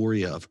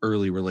euphoria of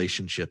early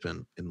relationship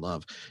and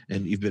love,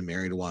 and you've been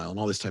married a while and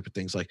all this type of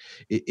things, like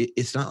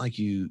it's not like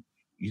you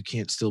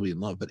can't still be in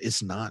love, but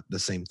it's not the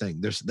same thing.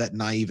 There's that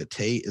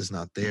naivete is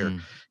not there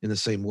in the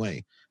same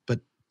way. But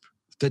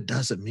that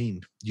doesn't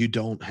mean you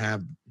don't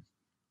have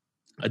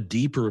a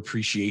deeper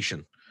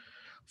appreciation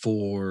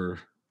for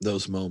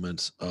those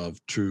moments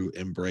of true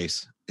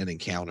embrace and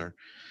encounter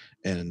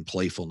and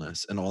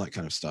playfulness and all that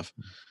kind of stuff.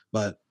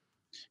 But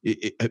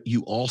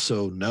you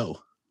also know,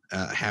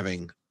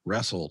 having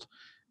wrestled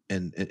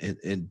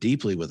and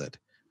deeply with it,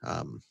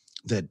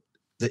 that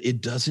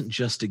it doesn't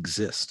just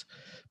exist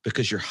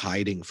because you're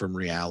hiding from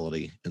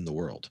reality in the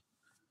world.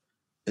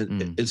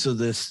 And so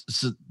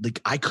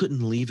I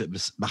couldn't leave it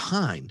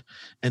behind.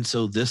 And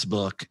so this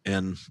book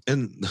and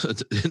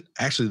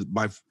actually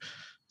my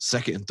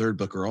second and third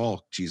book are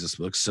all Jesus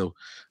books. So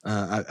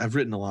I've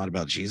written a lot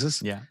about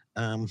Jesus. Yeah.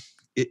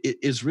 It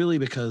is really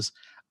because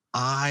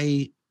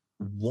I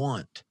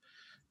want,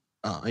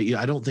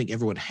 I don't think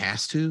everyone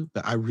has to,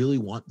 but I really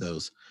want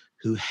those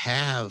who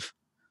have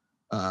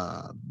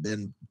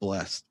been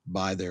blessed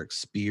by their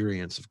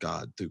experience of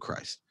God through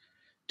Christ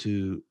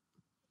to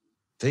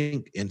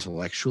think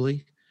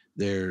intellectually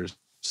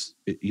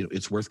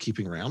it's worth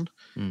keeping around.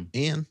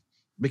 And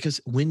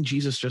because when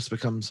Jesus just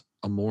becomes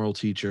a moral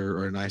teacher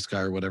or a nice guy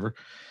or whatever,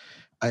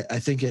 I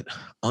think it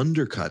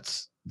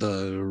undercuts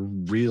the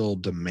real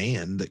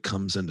demand that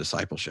comes in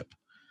discipleship.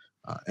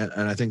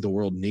 And I think the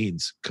world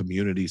needs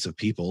communities of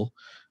people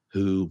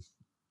who,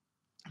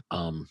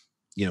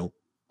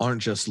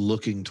 aren't just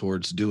looking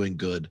towards doing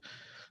good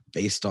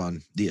based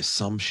on the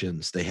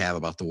assumptions they have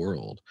about the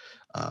world,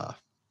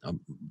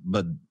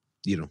 but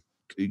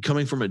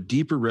coming from a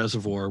deeper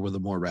reservoir with a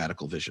more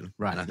radical vision.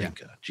 Right. And I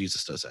think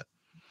Jesus does that.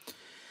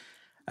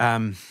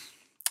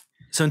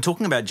 So in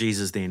talking about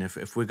Jesus then,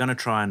 if we're going to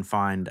try and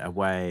find a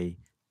way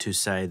to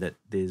say that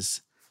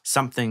there's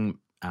something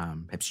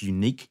perhaps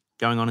unique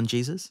going on in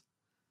Jesus,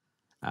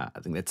 I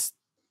think that's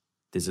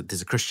there's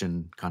a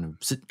Christian kind of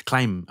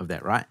claim of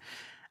that, right?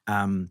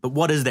 But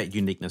what is that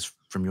uniqueness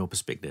from your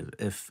perspective?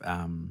 If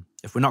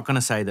we're not going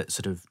to say that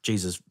sort of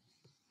Jesus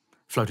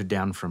floated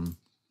down from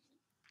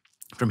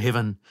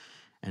heaven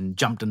and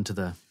jumped into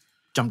the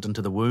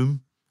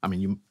womb. I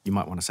mean, you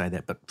might want to say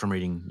that, but from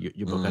reading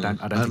your book, I don't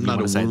think you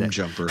want to say that. I'm not a womb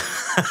jumper.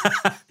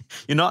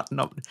 You're not.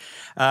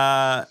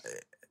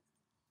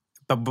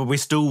 But we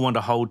still want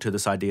to hold to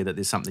this idea that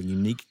there's something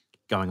unique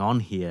going on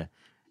here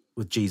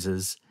with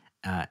Jesus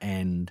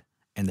and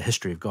the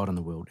history of God in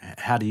the world.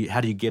 How do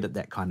you get at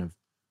that kind of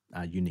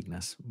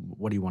uniqueness?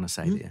 What do you want to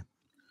say there?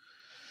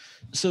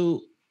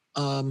 So,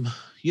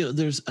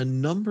 there's a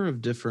number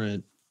of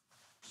different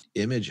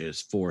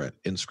images for it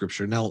in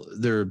Scripture. Now,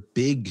 there are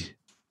big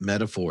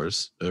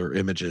metaphors or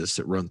images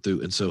that run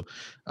through. And so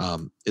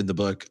in the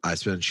book, I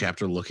spent a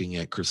chapter looking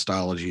at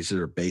Christologies that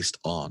are based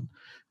on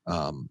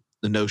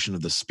the notion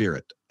of the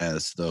Spirit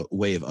as the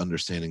way of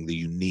understanding the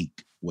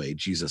unique way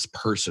Jesus'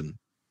 person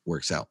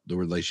works out, the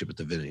relationship with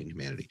divinity and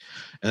humanity.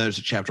 And there's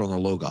a chapter on the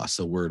Logos,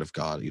 the Word of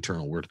God,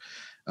 eternal Word.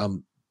 But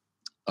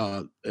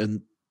I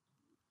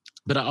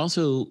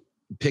also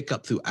pick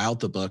up throughout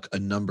the book a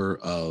number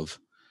of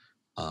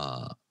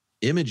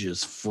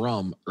images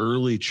from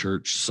early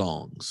church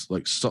songs,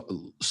 like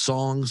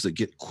songs that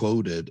get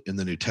quoted in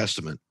the New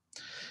Testament.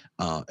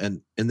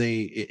 And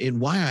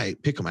why I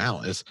pick them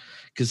out is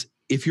because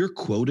if you're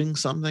quoting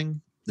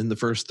something in the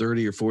first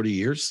 30 or 40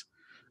 years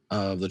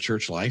of the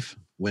church life,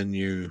 when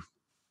you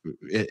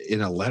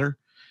in a letter,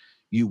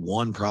 you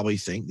probably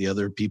think the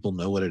other people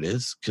know what it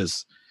is,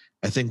 because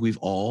I think we've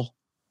all,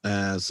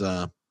 as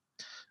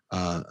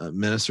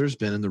ministers,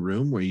 been in the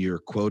room where you're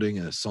quoting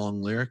a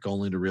song lyric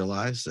only to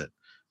realize that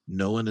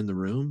no one in the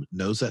room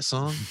knows that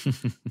song.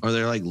 Or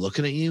they're like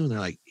looking at you and they're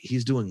like,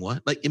 he's doing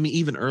what? Like, I mean,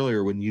 even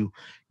earlier when you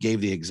gave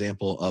the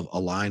example of a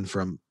line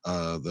from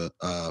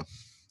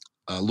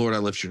Lord, I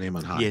lift your name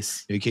on high.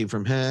 Yes. He came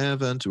from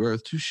heaven to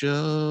earth to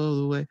show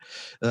the way.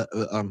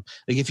 Like,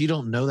 if you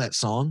don't know that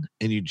song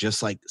and you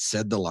just like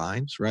said the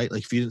lines, right?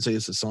 Like if you didn't say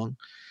it's a song,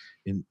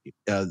 and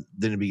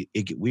then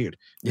it'd get weird.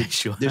 Yeah,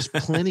 sure. There's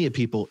plenty of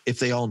people, if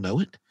they all know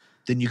it,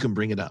 then you can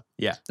bring it up.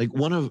 Yeah. Like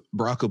one of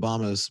Barack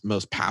Obama's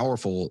most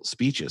powerful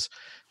speeches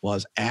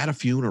was at a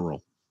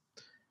funeral.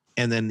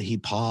 And then he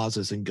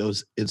pauses and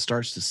goes and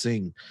starts to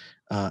sing,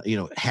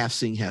 half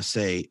sing, half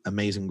say,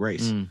 Amazing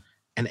Grace.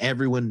 And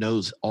everyone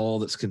knows all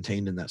that's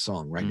contained in that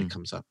song, right? And it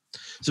comes up.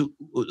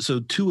 So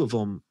two of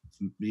them,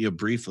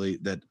 briefly,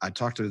 that I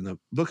talked in the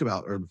book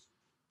about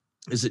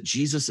is that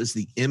Jesus is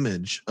the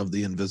image of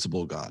the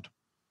invisible God.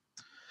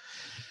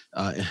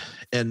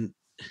 And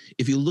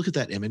if you look at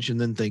that image and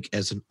then think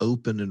as an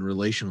open and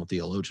relational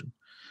theologian,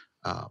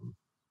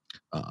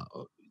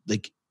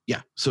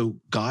 so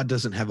God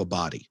doesn't have a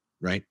body,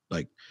 right?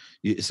 Like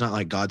it's not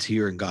like God's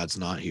here and God's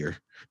not here,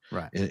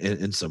 right?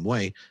 In some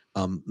way.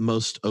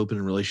 Most open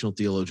and relational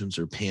theologians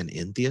are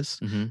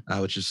panentheists,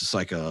 which is just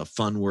like a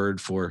fun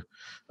word for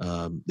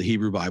the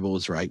Hebrew Bible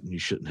is right and you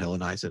shouldn't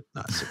Hellenize it.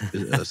 No,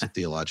 it's a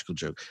theological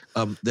joke.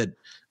 That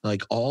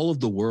like all of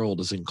the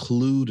world is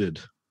included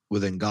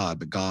within God,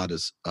 but God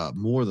is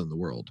more than the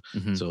world.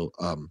 So,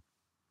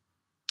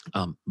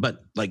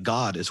 but like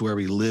God is where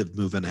we live,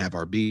 move, and have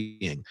our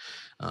being.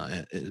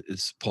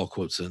 It's Paul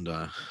quotes in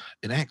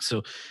Acts.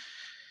 So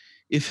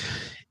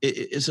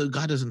so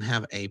God doesn't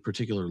have a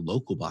particular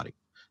local body,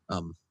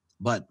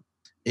 but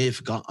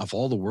if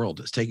all the world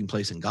is taking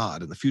place in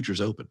God and the future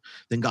is open,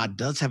 then God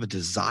does have a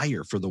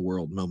desire for the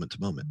world moment to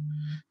moment.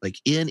 Like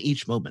in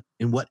each moment,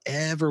 in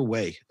whatever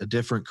way a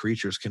different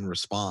creatures can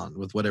respond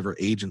with whatever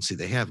agency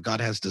they have,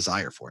 God has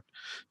desire for it,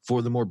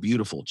 for the more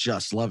beautiful,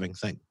 just, loving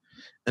thing.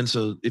 And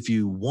so if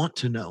you want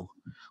to know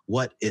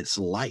what it's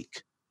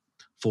like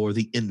for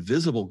the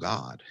invisible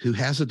God who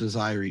has a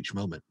desire each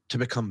moment to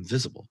become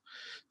visible,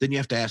 then you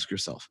have to ask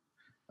yourself,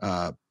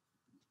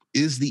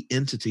 is the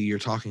entity you're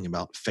talking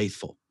about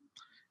faithful?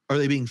 Are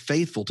they being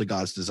faithful to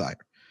God's desire?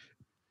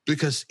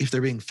 Because if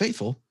they're being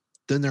faithful,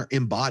 then they're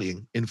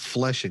embodying,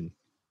 enfleshing,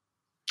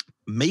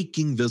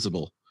 making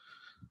visible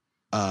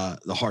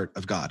the heart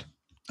of God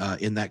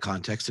in that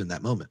context, in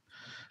that moment.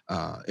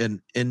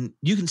 And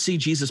you can see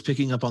Jesus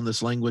picking up on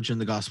this language in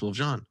the Gospel of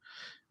John.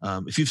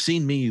 If you've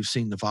seen me, you've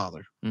seen the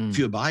Father. If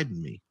you abide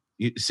in me,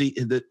 you see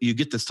that you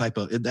get this type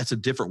of, that's a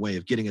different way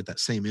of getting at that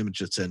same image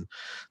that's in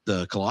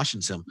the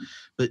Colossians hymn.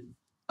 But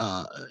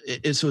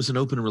so as an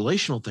open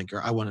relational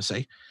thinker, I want to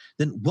say,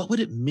 then what would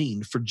it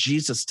mean for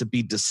Jesus to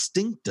be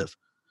distinctive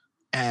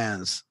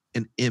as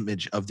an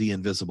image of the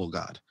invisible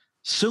God?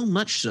 So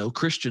much so,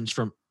 Christians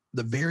from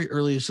the very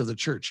earliest of the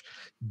church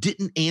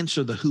didn't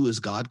answer the who is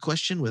God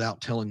question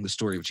without telling the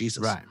story of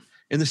Jesus. Right.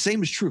 And the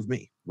same is true of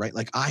me, right?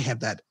 Like I have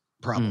that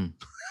problem.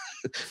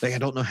 Like I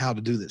don't know how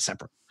to do this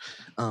separate.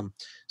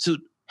 So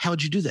how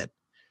would you do that?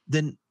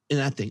 Then,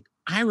 and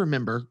I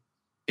remember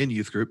in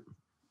youth group,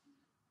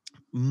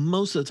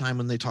 most of the time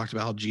when they talked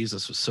about how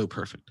Jesus was so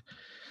perfect,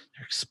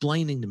 they're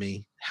explaining to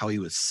me how he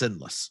was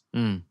sinless.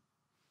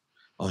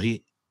 Well,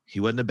 he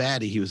wasn't a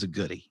baddie, he was a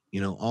goodie,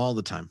 all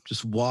the time,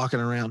 just walking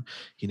around.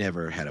 He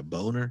never had a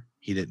boner.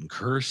 He didn't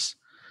curse.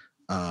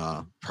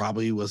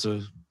 probably was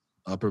a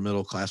upper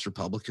middle class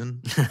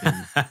Republican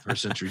in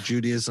first century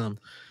Judaism.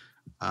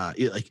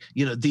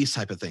 These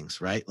type of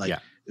things, right? Like Yeah.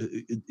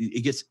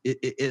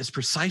 it's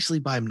precisely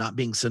by him not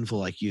being sinful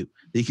like you,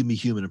 that he can be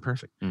human and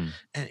perfect.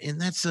 And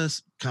that's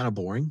just kind of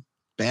boring,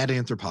 bad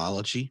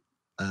anthropology.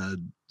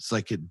 It's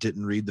like it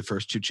didn't read the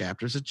first 2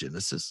 chapters of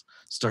Genesis,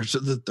 starts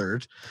at the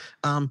 3rd.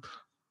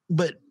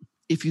 But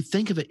if you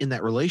think of it in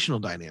that relational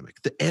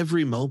dynamic, that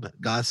every moment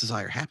God's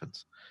desire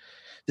happens,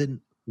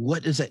 then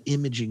what does that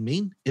imaging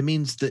mean? It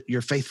means that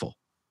you're faithful.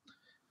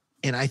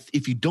 And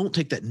if you don't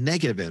take that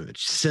negative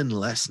image,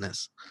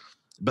 sinlessness,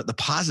 but the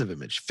positive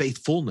image,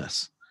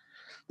 faithfulness,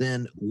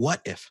 then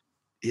what if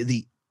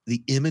the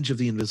image of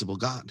the invisible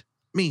God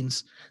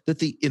means that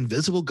the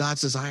invisible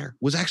God's desire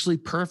was actually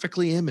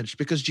perfectly imaged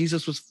because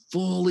Jesus was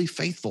fully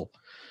faithful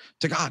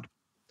to God?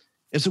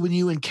 And so when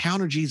you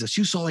encounter Jesus,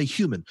 you saw a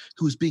human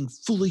who was being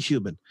fully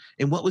human.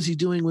 And what was he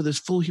doing with his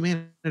full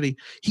humanity?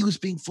 He was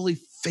being fully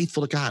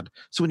faithful to God.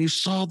 So when you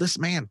saw this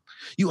man,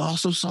 you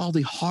also saw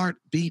the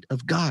heartbeat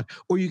of God,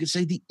 or you could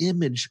say the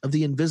image of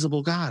the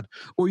invisible God,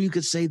 or you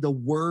could say the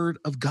word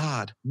of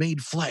God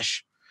made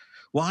flesh.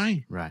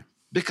 Why? Right.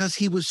 Because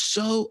he was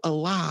so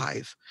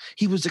alive.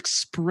 He was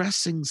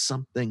expressing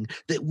something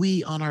that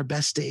we on our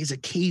best days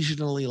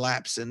occasionally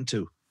lapse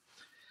into.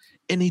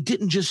 And he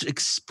didn't just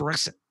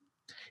express it.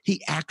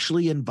 He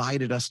actually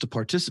invited us to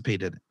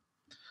participate in it.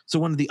 So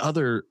one of the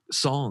other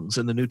songs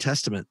in the New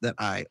Testament that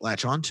I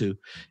latch onto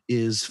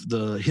is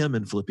the hymn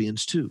in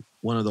Philippians 2,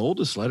 one of the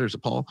oldest letters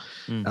of Paul,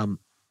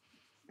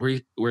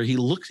 where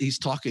he's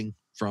talking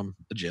from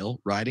a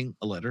jail, writing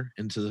a letter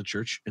into the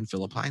church in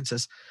Philippi, and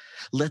says,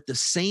 "Let the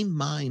same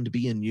mind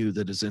be in you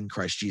that is in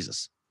Christ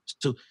Jesus."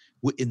 So,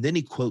 and then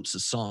he quotes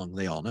a song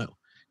they all know.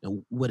 Now,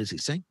 what is he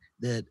saying?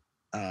 That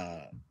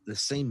the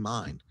same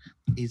mind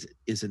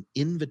is an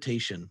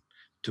invitation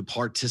to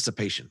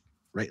participation,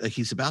 right? Like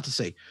he's about to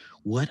say,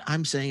 what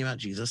I'm saying about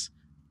Jesus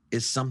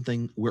is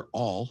something we're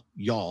all,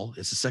 y'all,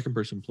 it's the second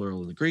person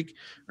plural in the Greek,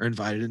 are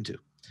invited into.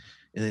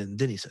 And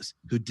then he says,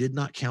 who did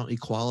not count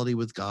equality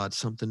with God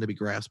something to be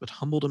grasped, but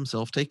humbled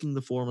himself, taking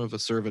the form of a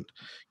servant,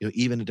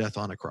 even to death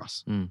on a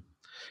cross. And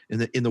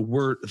in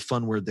the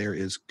fun word there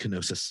is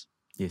kenosis.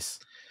 Yes.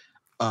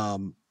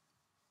 And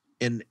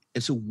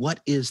so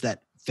what is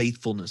that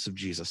faithfulness of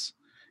Jesus?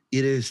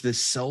 It is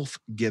this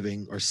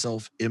self-giving or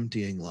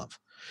self-emptying love,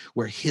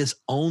 where his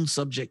own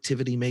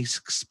subjectivity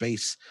makes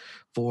space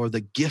for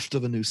the gift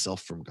of a new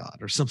self from God,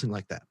 or something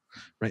like that,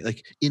 right?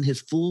 Like in his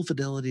full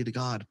fidelity to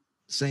God,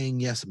 saying,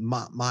 yes,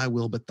 my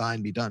will, but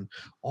thine be done,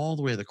 all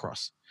the way to the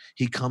cross.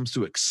 He comes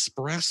to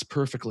express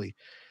perfectly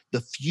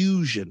the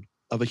fusion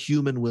of a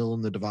human will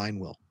and the divine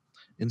will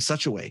in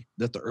such a way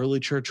that the early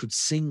church would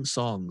sing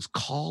songs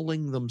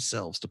calling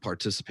themselves to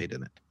participate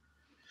in it.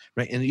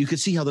 Right. And you can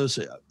see how those,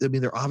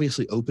 they're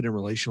obviously open and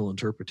relational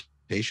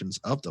interpretations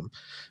of them.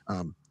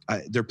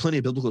 There are plenty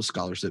of biblical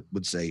scholars that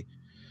would say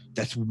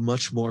that's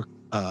much more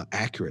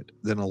accurate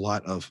than a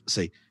lot of,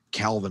 say,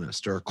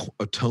 Calvinist or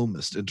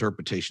Thomist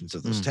interpretations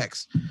of those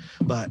texts.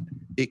 But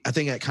I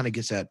think that kind of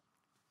gets at,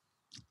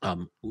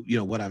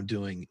 what I'm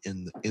doing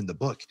in the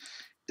book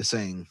is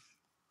saying,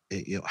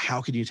 how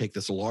can you take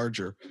this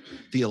larger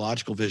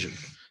theological vision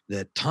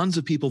that tons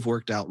of people have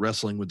worked out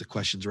wrestling with the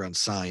questions around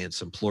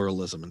science and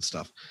pluralism and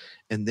stuff,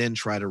 and then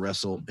try to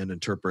wrestle and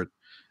interpret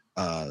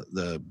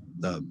the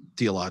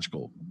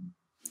theological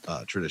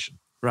tradition.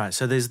 Right.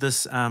 So there's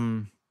this, if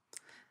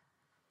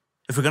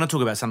we're going to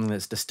talk about something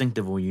that's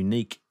distinctive or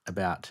unique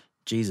about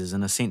Jesus,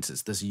 in a sense,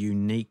 it's this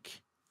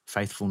unique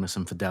faithfulness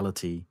and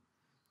fidelity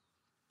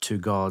to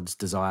God's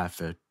desire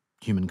for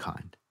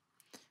humankind.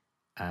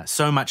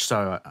 So much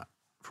so,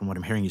 from what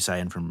I'm hearing you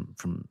say and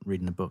from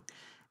reading the book,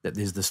 that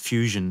there's this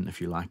fusion,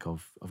 if you like,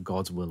 of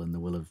God's will and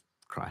the will of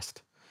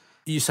Christ.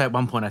 You say at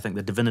one point, I think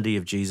the divinity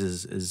of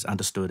Jesus is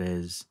understood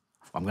as,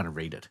 I'm going to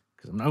read it,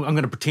 because I'm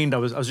going to pretend I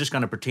was just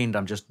going to pretend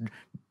I'm just,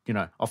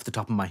 off the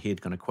top of my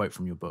head going to quote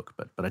from your book,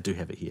 but I do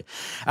have it here.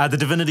 The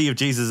divinity of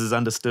Jesus is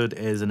understood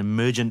as an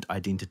emergent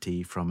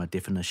identity from a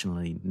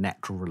definitionally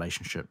natural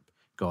relationship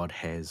God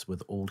has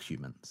with all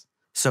humans.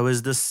 So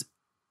is this,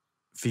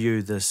 for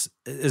you,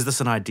 is this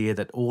an idea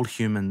that all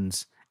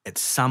humans at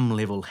some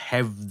level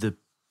have the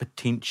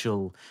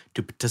potential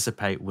to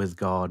participate with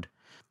God,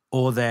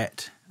 or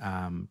that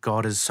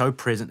God is so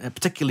present,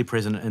 particularly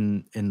present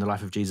in the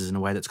life of Jesus in a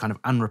way that's kind of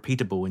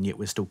unrepeatable, and yet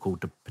we're still called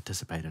to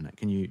participate in it?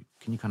 Can you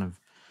kind of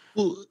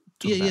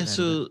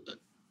So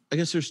I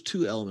guess there's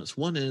 2 elements.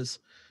 One is,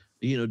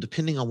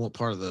 depending on what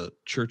part of the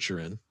church you're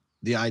in,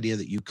 the idea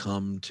that you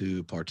come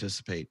to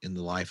participate in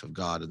the life of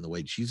God in the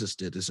way Jesus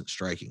did isn't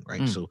striking,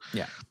 right? So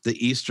the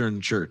Eastern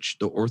Church,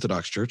 the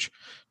Orthodox Church,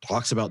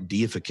 talks about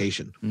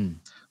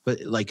deification. But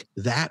like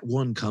that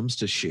one comes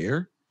to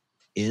share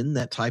in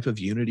that type of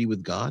unity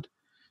with God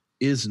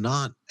is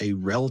not a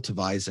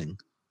relativizing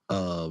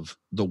of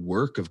the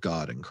work of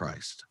God in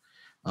Christ.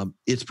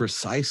 It's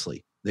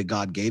precisely that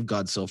God gave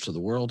God's self to the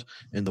world,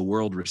 and the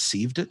world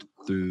received it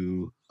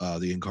through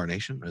the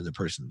incarnation and the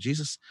person of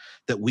Jesus,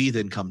 that we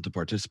then come to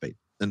participate.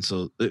 And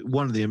so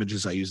one of the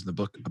images I use in the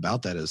book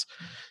about that is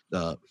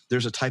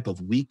there's a type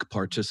of weak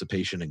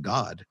participation in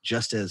God,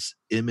 just as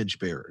image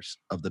bearers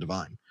of the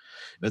divine.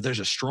 But there's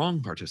a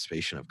strong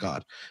participation of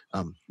God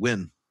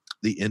when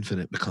the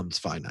infinite becomes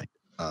finite.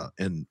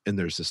 And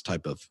there's this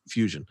type of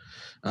fusion.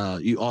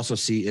 You also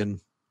see in,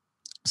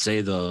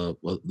 say, the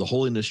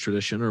holiness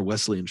tradition or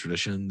Wesleyan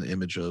tradition, the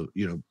image of,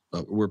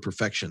 where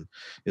perfection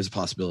is a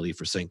possibility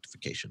for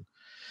sanctification.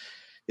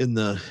 In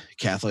the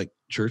Catholic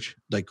Church,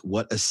 like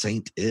what a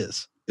saint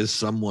is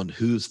someone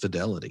whose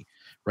fidelity,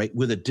 right,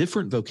 with a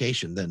different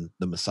vocation than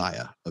the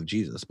Messiah of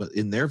Jesus, but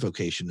in their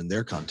vocation, in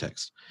their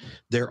context,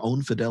 their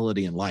own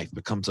fidelity in life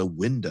becomes a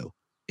window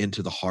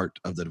into the heart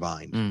of the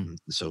divine.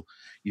 So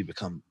you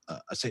become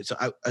a saint. So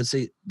I'd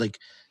say, like,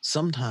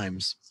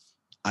 sometimes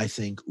I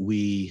think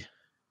we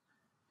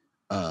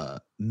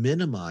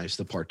minimize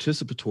the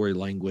participatory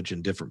language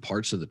in different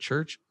parts of the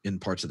church, in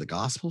parts of the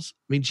Gospels.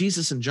 I mean,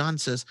 Jesus in John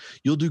says,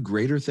 "You'll do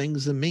greater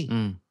things than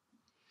me,"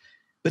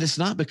 but it's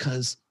not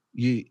because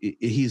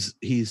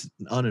he's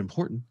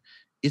unimportant.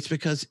 It's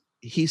because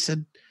he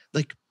said,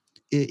 like,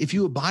 if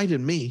you abide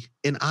in me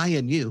and I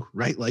in you,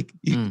 right? Like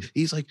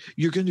he's like,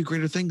 you're going to do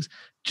greater things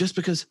just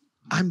because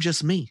I'm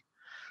just me.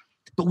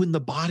 But when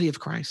the body of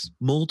Christ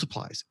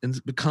multiplies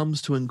and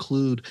becomes to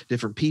include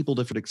different people,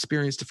 different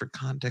experience, different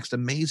context,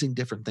 amazing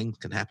different things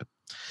can happen.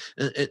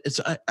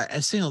 I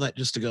say all that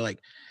just to go,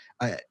 like,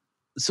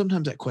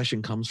 sometimes that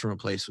question comes from a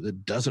place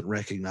that doesn't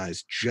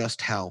recognize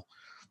just how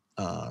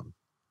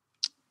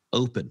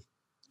open,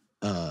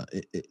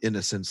 in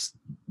a sense,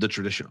 the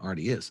tradition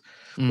already is.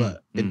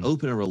 But an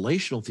open and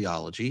relational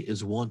theology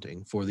is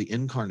wanting for the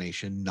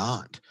incarnation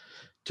not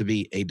to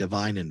be a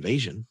divine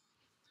invasion,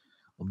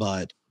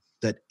 but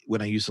that,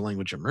 when I use the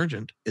language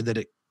emergent, that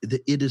it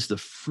is the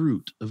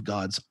fruit of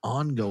God's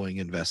ongoing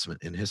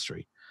investment in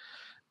history.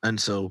 And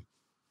so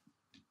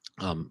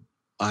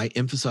I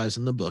emphasize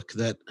in the book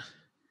that,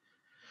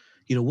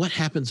 what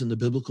happens in the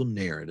biblical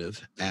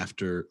narrative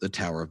after the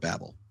Tower of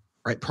Babel,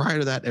 right? Prior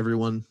to that,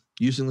 everyone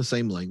using the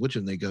same language,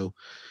 and they go,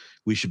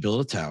 we should build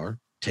a tower,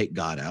 take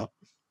God out.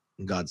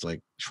 And God's like,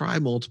 try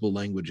multiple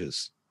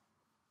languages,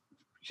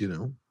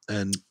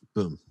 and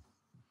boom.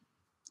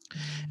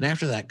 And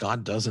after that,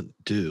 God doesn't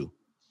do,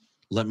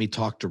 let me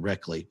talk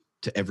directly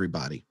to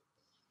everybody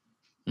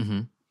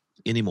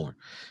anymore.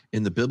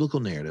 In the biblical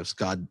narratives,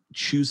 God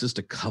chooses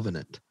to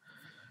covenant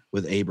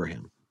with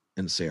Abraham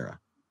and Sarah.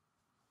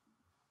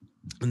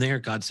 And there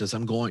God says,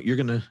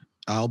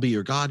 I'll be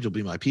your God. You'll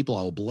be my people.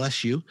 I will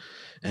bless you.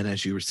 And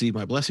as you receive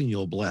my blessing,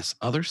 you'll bless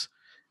others.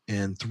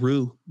 And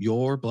through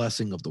your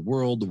blessing of the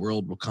world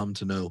will come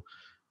to know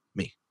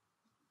me.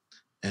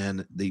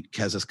 And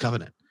has this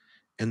covenant.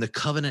 And the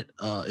covenant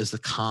is the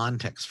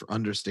context for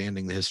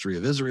understanding the history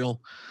of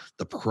Israel,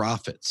 the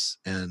prophets,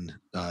 and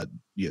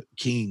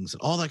kings,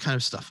 and all that kind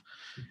of stuff.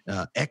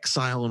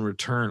 Exile and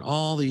return,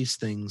 all these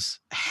things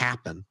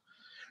happen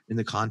in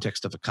the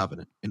context of a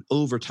covenant. And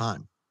over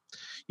time,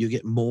 you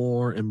get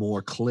more and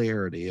more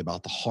clarity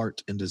about the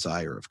heart and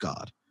desire of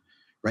God,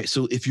 right?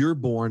 So if you're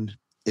born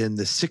in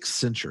the 6th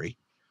century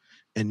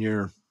and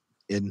you're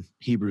in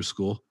Hebrew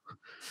school,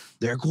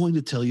 they're going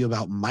to tell you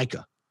about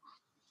Micah.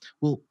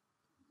 Well,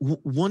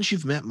 once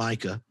you've met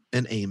Micah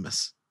and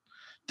Amos,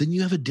 then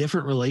you have a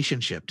different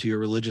relationship to your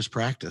religious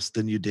practice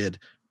than you did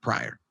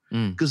prior.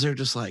 Because they're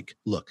just like,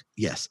 look,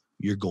 yes,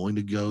 you're going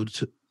to go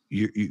to,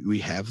 we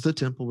have the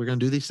temple, we're going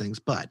to do these things,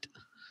 but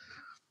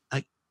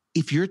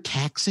if you're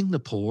taxing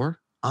the poor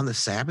on the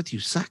Sabbath, you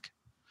suck.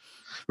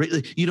 Right?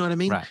 Like, you know what I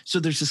mean? Right.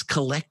 So there's this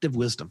collective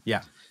wisdom.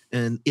 Yeah.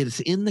 And it is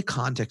in the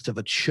context of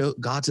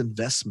God's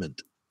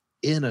investment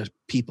in a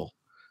people.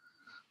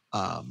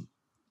 And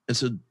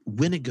so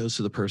when it goes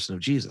to the person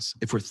of Jesus,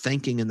 if we're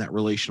thinking in that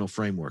relational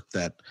framework,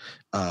 that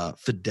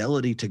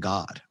fidelity to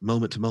God,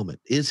 moment to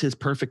moment, is his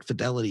perfect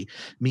fidelity,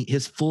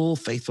 his full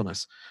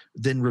faithfulness,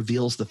 then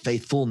reveals the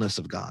faithfulness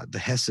of God, the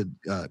Hesed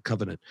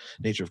covenant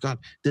nature of God,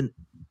 then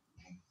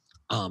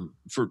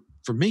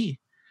for me,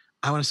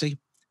 I want to say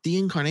the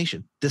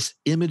incarnation, this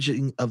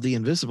imaging of the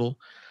invisible,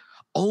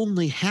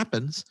 only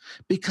happens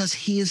because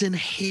he is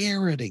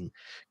inheriting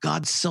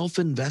God's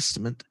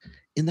self-investment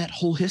in that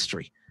whole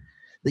history.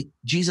 Like,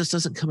 Jesus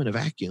doesn't come in a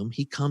vacuum.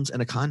 He comes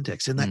in a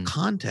context. In that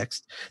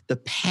context, the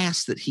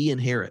past that he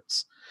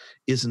inherits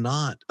is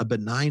not a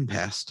benign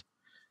past.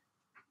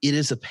 It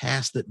is a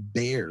past that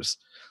bears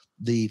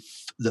the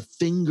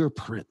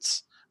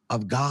fingerprints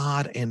of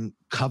God and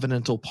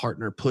covenantal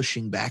partner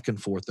pushing back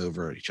and forth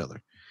over each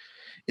other.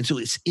 And so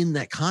it's in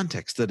that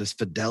context that his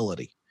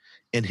fidelity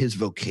and his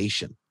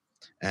vocation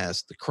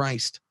as the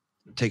Christ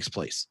takes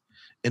place.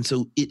 And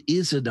so it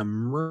is an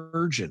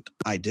emergent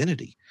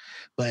identity,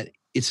 but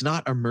it's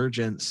not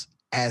emergence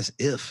as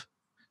if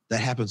that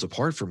happens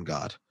apart from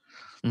God.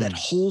 That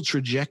whole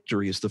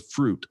trajectory is the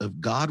fruit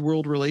of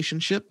God-world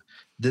relationship.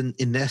 Then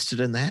nested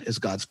in that is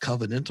God's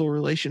covenantal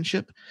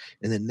relationship.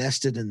 And then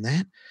nested in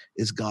that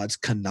is God's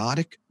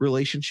kenotic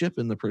relationship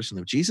in the person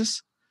of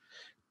Jesus.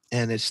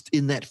 And it's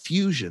in that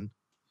fusion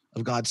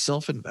of God's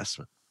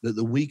self-investment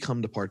that we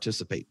come to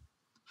participate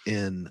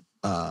in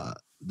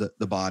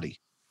the body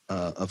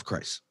of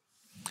Christ.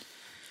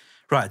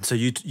 Right. So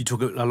you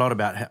talk a lot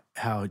about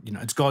how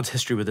it's God's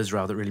history with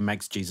Israel that really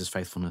makes Jesus'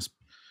 faithfulness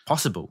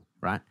possible,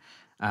 right?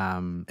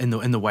 In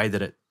the way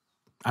that it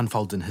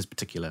unfolds in his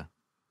particular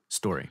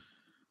story.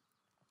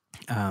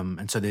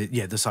 And so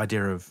this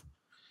idea of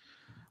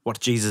what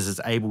Jesus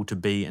is able to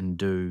be and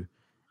do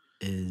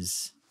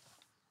is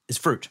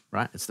fruit,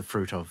 right? It's the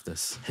fruit of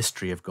this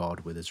history of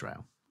God with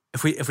Israel.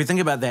 If we think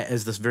about that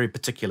as this very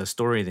particular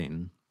story,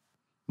 then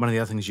one of the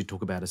other things you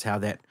talk about is how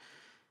that,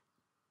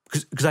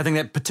 because I think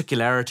that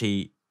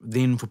particularity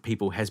then for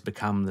people has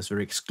become this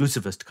very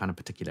exclusivist kind of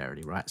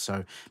particularity, right?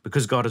 So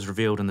because God is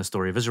revealed in the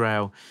story of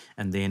Israel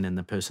and then in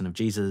the person of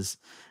Jesus,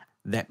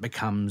 that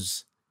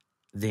becomes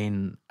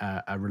then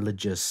a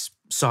religious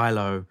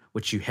silo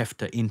which you have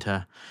to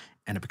enter,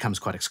 and it becomes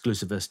quite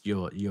exclusivist.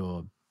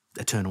 Your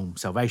eternal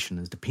salvation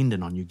is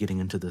dependent on you getting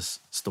into this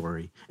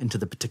story, into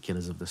the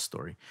particulars of this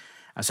story.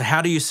 So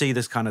how do you see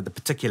this kind of the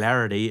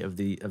particularity of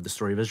the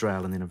story of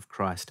Israel and then of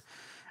Christ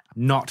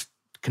not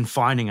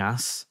confining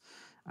us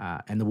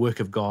and the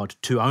work of God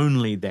to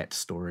only that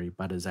story,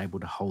 but is able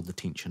to hold the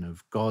tension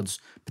of God's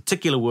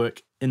particular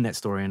work in that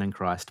story and in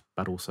Christ,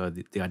 but also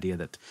the idea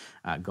that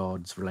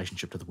God's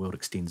relationship to the world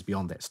extends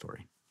beyond that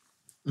story?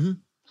 Mm-hmm.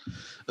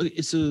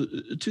 Okay, so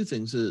two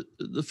things.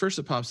 The first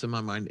that pops in my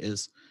mind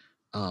is,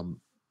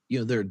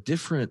 there are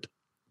different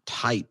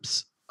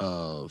types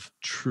of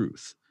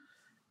truth.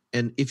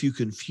 And if you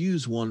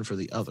confuse one for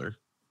the other,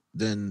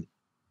 then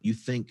you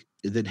think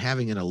that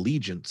having an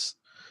allegiance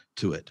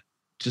to it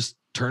just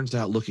turns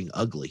out looking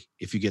ugly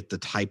if you get the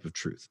type of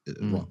truth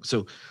wrong.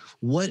 So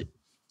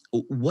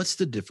what's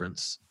the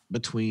difference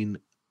between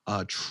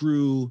a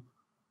true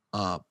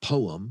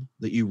poem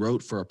that you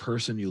wrote for a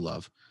person you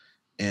love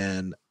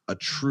and a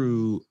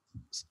true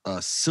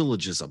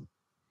syllogism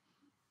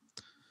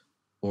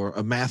or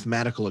a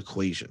mathematical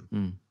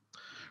equation?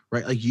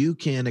 Right? Like you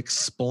can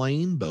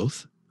explain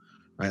both,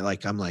 right?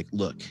 Like I'm like,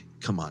 look,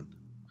 come on.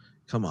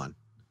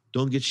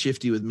 Don't get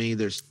shifty with me.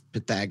 There's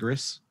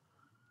Pythagoras.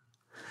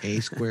 A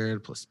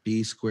squared plus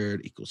B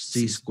squared equals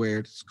C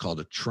squared. It's called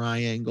a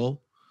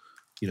triangle.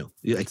 You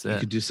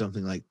could do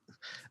something like,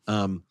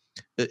 and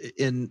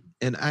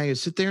I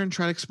sit there and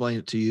try to explain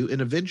it to you.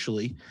 And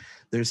eventually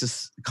there's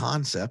this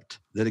concept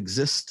that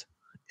exists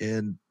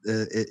and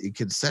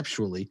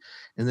conceptually,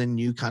 and then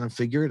you kind of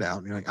figure it out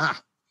and you're like,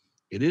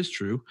 it is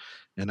true.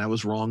 And I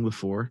was wrong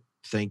before.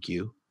 Thank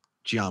you,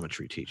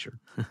 geometry teacher.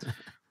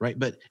 Right.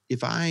 But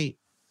if I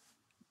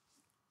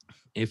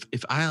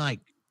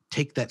like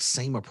take that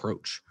same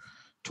approach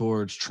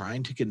towards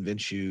trying to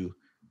convince you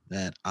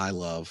that I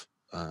love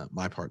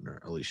my partner,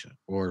 Alicia,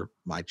 or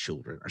my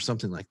children or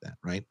something like that,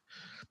 right?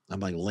 I'm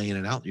like laying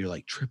it out. You're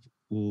like, Trip,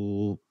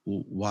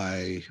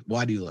 why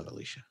do you love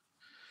Alicia?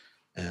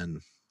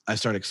 And I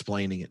start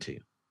explaining it to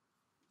you.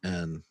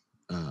 And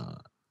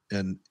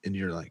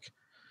you're like,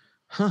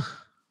 huh,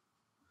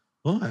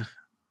 well,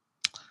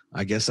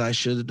 I guess I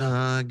should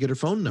get her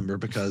phone number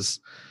because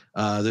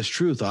this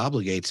truth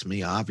obligates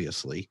me,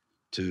 obviously,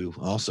 to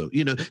also,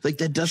 like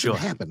that doesn't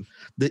happen.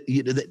 That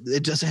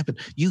it doesn't happen.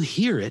 You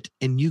hear it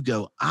and you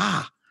go,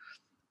 I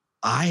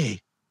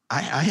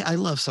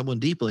love someone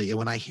deeply, and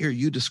when I hear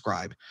you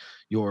describe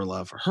your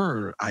love for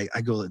her,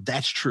 I go,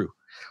 that's true.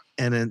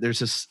 And then there's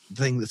this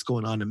thing that's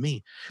going on to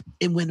me.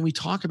 And when we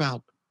talk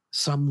about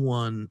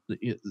someone,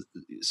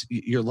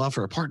 your love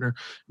for a partner,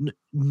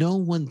 no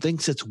one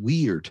thinks it's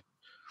weird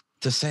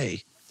to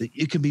say that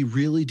it can be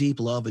really deep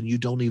love and you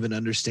don't even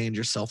understand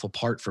yourself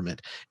apart from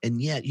it. And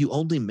yet you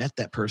only met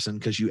that person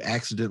because you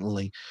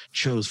accidentally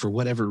chose, for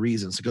whatever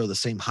reasons, to go to the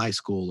same high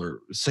school or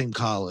same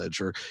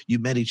college, or you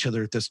met each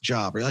other at this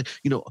job, or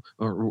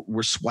or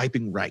we're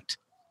swiping right.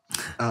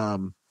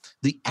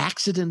 The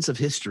accidents of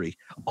history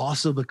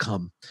also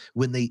become,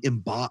 when they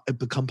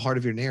become part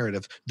of your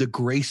narrative, the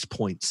grace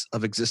points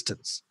of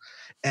existence.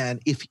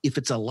 And if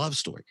it's a love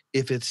story,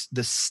 if it's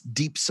this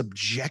deep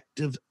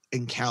subjective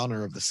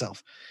encounter of the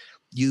self,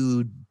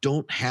 you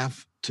don't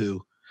have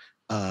to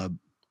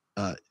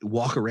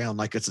walk around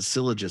like it's a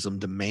syllogism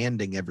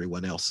demanding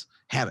everyone else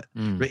have it.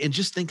 Right? And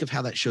just think of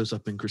how that shows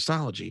up in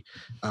Christology.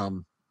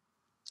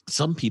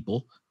 Some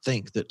people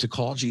think that to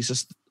call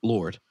Jesus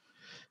Lord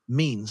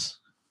means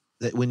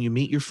that when you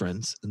meet your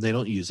friends and they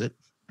don't use it,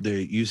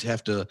 you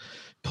have to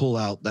pull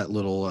out that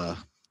little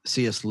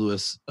C.S.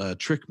 Lewis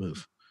trick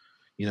move.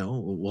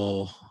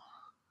 You're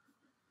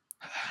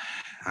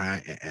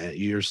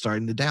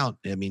starting to doubt.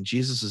 I mean,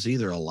 Jesus is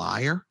either a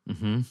liar,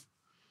 a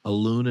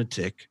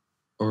lunatic,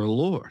 or a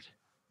Lord,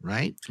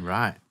 right?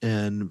 Right.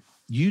 And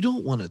you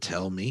don't want to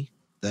tell me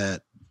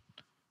that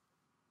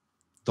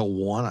the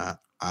one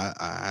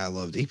I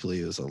love deeply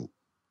is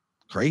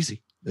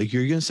crazy. Like,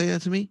 you're going to say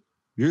that to me?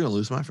 You're going to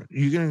lose my friend.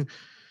 You're going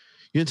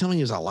to tell me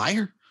he's a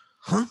liar?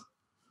 Huh?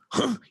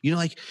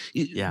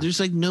 There's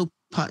like no.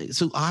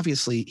 So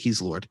obviously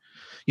he's Lord.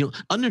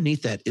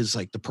 Underneath that is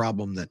like the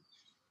problem that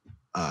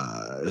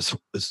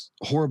this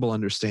horrible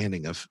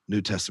understanding of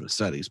New Testament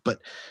studies. But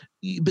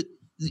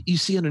you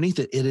see underneath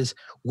it, it is,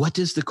 what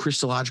is the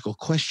Christological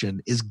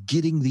question is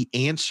getting the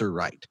answer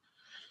right.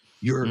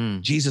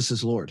 Jesus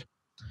is Lord.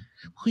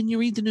 When you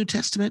read the New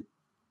Testament,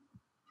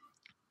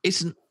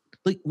 it's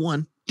like,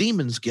 one,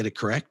 demons get it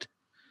correct.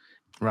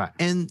 Right.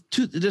 And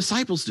two, the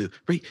disciples do.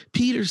 Right?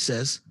 Peter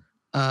says,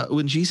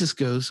 when Jesus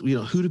goes,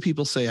 who do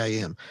people say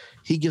I am?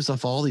 He gives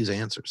off all these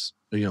answers.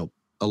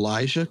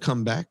 Elijah,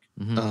 come back.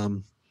 Mm-hmm.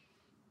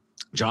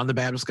 John the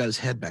Baptist got his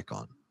head back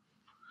on.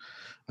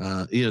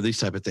 These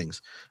type of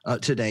things.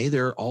 Today,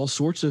 there are all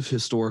sorts of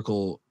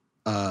historical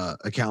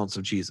accounts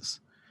of Jesus.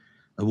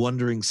 A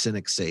wandering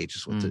cynic sage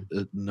is what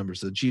the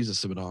numbers of the Jesus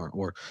seminar,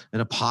 or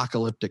an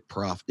apocalyptic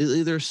prophet.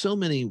 There are so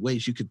many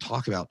ways you could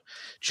talk about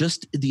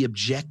just the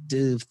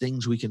objective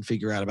things we can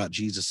figure out about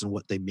Jesus and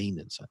what they mean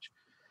and such.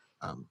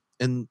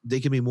 And they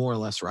can be more or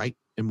less right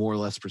and more or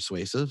less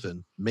persuasive.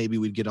 And maybe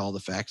we'd get all the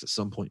facts at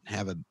some point and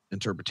have an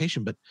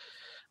interpretation. But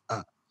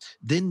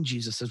then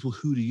Jesus says, well,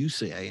 who do you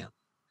say I am?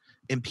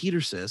 And Peter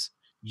says,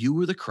 you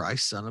are the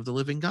Christ, Son of the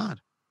living God.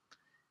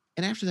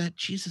 And after that,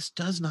 Jesus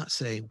does not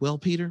say, well,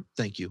 Peter,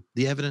 thank you.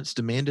 The evidence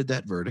demanded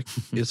that verdict.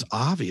 It's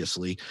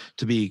obviously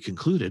to be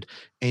concluded.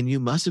 And you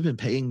must have been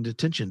paying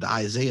attention to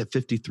Isaiah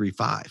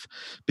 53:5,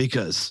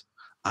 because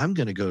I'm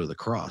going to go to the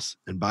cross,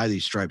 and by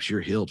these stripes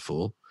you're healed,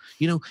 fool.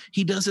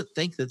 He doesn't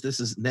think that this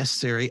is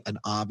necessary, an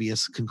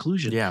obvious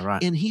conclusion. Yeah,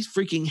 right. And he's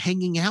freaking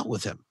hanging out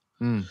with him.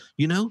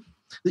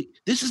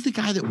 This is the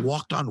guy that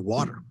walked on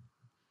water.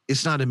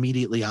 It's not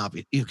immediately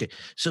obvious. Okay.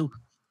 So,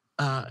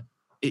 and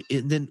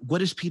then what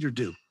does Peter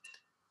do?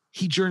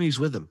 He journeys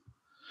with him.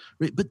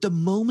 Right? But the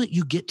moment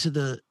you get to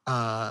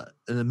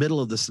in the middle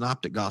of the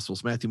synoptic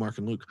gospels, Matthew, Mark,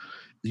 and Luke,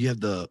 you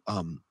have the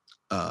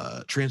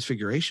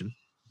transfiguration.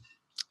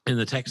 In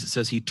the text, it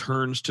says he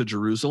turns to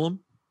Jerusalem.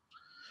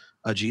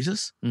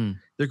 Jesus,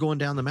 they're going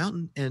down the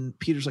mountain, and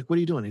Peter's like, what are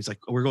you doing? He's like,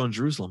 oh, we're going to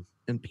Jerusalem.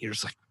 And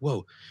Peter's like,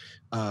 whoa,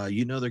 they're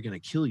going to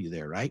kill you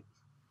there, right?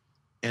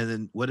 And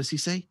then what does he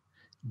say?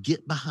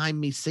 Get behind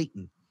me,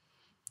 Satan.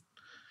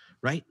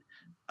 Right?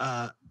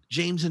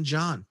 James and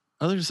John,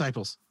 other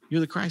disciples, you're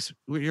the Christ.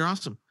 You're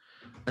awesome.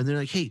 And they're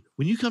like, hey,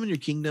 when you come in your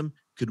kingdom,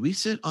 could we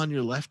sit on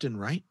your left and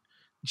right?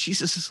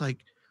 Jesus is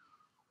like,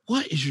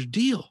 what is your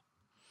deal?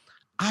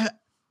 I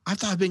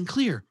thought I've been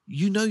clear.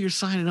 You're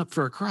signing up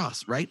for a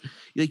cross, right?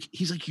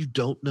 He's like, you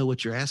don't know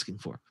what you're asking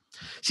for.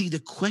 See, the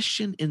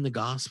question in the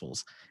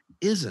Gospels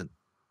isn't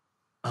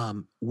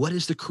what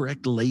is the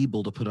correct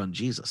label to put on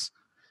Jesus.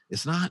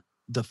 It's not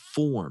the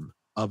form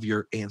of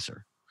your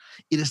answer.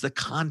 It is the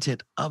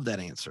content of that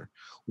answer.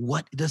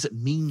 What does it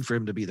mean for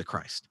him to be the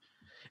Christ?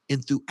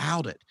 And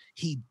throughout it,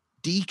 he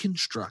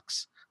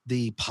deconstructs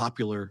the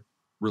popular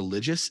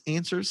religious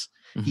answers.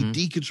 He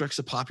deconstructs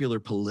the popular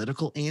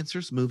political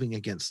answers, moving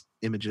against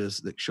images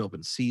that show up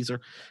in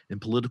Caesar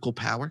and political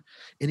power.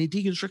 And he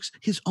deconstructs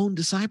his own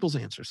disciples'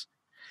 answers.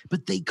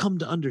 But they come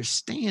to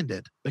understand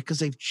it because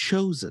they've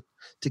chosen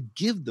to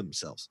give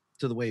themselves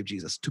to the way of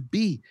Jesus, to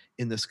be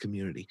in this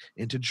community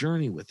and to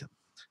journey with him.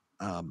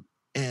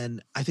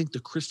 And I think the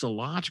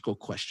Christological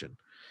question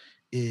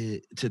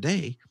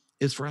today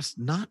is for us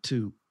not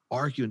to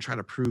argue and try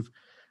to prove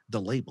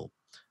the label,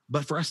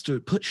 but for us to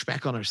push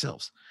back on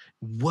ourselves.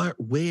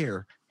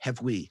 Where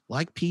have we,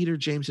 like Peter,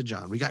 James, and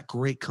John, we got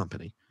great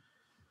company,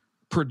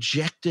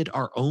 projected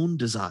our own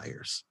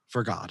desires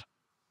for God?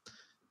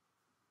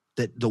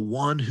 That the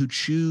one who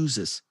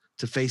chooses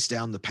to face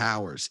down the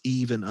powers,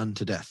 even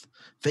unto death,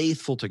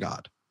 faithful to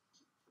God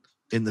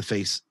in the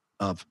face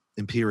of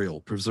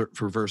imperial,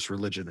 perverse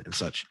religion and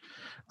such.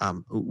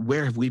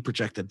 Where have we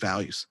projected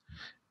values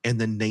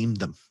and then named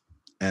them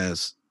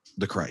as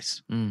the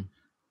Christ?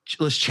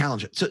 Let's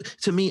challenge it. So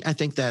to me, I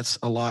think that's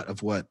a lot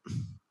of what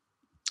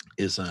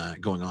is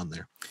going on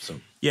there. So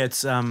yeah,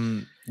 it's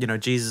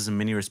Jesus in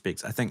many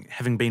respects, I think,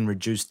 having been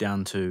reduced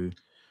down to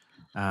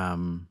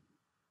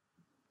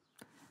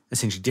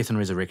essentially death and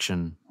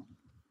resurrection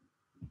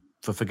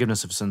for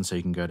forgiveness of sins so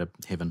you can go to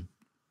heaven.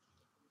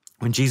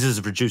 When Jesus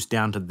is reduced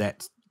down to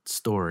that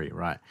story,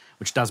 right,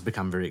 which does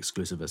become very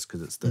exclusivist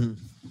because it's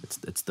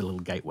the little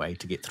gateway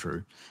to get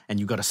through, and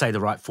you've got to say the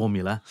right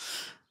formula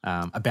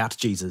about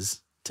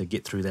Jesus to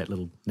get through that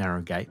little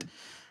narrow gate.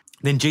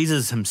 Then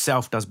Jesus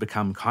himself does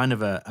become kind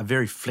of a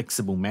very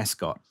flexible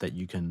mascot that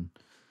you can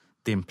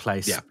then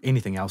place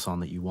anything else on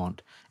that you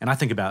want. And I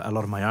think about a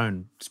lot of my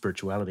own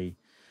spirituality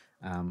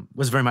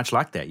was very much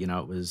like that.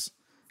 It was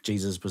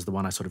Jesus was the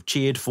one I sort of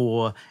cheered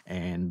for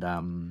and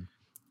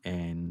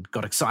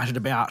got excited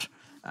about,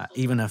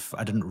 even if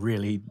I didn't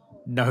really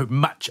know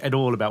much at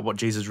all about what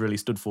Jesus really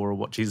stood for or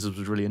what Jesus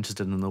was really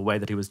interested in the way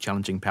that he was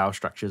challenging power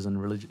structures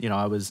and religion.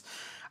 I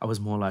was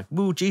more like,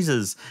 woo,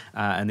 Jesus,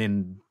 and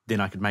then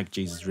I could make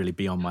Jesus really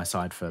be on my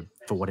side for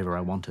whatever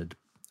I wanted,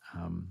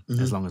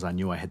 as long as I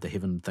knew I had the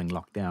heaven thing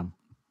locked down.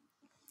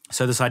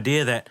 So this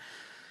idea that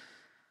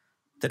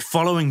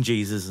following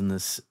Jesus in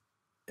this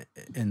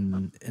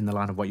in the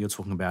line of what you're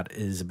talking about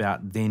is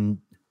about then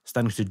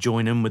starting to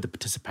join in with the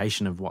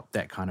participation of what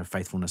that kind of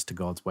faithfulness to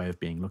God's way of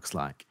being looks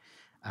like.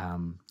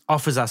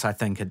 offers us, I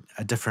think,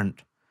 a different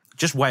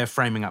just way of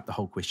framing up the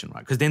whole question,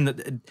 right? Because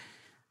then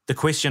the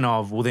question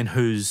of, well, then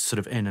who's sort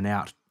of in and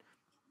out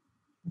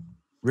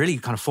really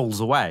kind of falls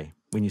away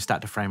when you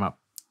start to frame up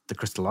the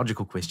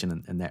Christological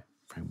question in that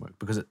framework,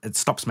 because it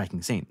stops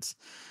making sense,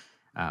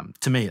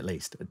 to me at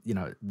least.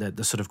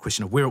 The sort of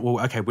question of where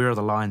are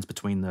the lines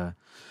between the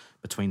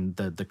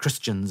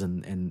Christians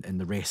and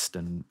the rest,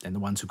 and the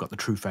ones who've got the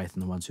true faith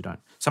and the ones who don't.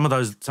 Some of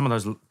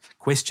those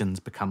questions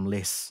become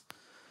less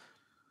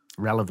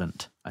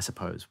relevant, I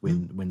suppose,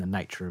 when the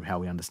nature of how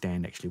we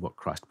understand actually what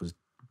Christ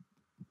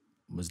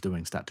was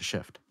doing start to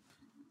shift.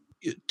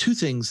 Two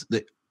things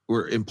that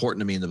were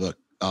important to me in the book.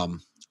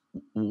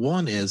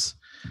 One is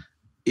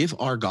if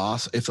a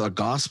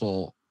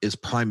gospel is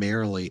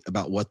primarily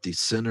about what the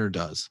sinner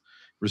does,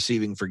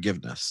 receiving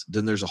forgiveness,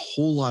 then there's a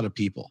whole lot of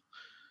people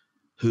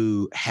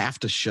who have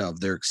to shove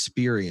their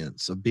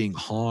experience of being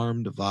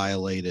harmed,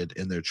 violated,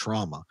 and their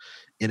trauma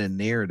in a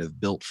narrative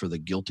built for the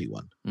guilty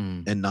one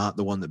and not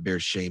the one that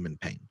bears shame and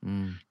pain.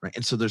 Right.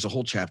 And so there's a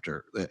whole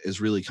chapter that is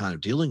really kind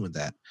of dealing with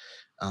that.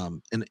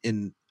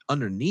 And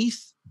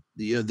underneath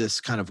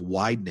this kind of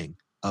widening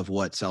of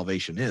what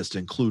salvation is to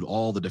include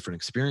all the different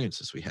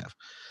experiences we have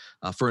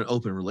for an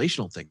open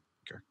relational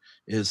thinker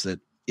is that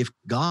if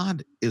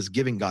God is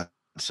giving God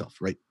self,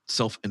 right,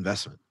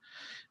 self-investment,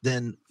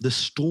 then the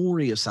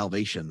story of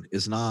salvation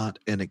is not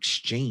an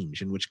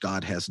exchange in which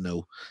God has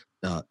no,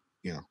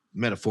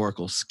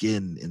 metaphorical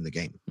skin in the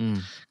game.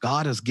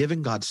 God has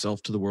given God's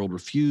self to the world,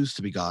 refused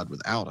to be God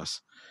without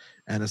us.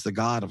 And as the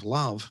God of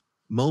love,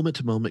 moment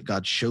to moment,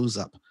 God shows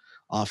up,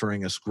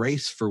 offering us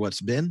grace for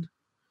what's been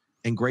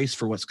and grace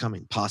for what's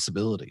coming,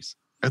 possibilities.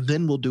 And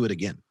then we'll do it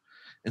again.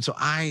 And so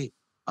I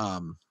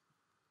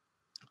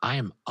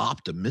am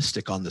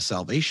optimistic on the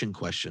salvation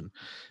question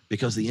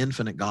because the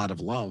infinite God of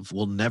love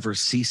will never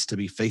cease to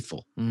be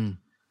faithful. In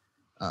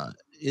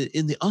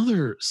the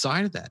other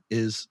side of that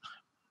is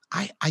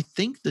I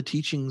think the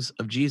teachings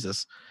of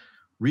Jesus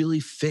really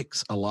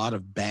fix a lot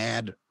of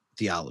bad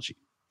theology.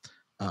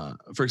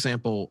 For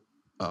example,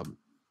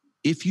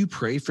 if you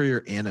pray for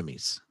your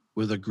enemies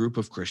with a group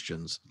of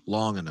Christians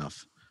long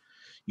enough,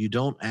 you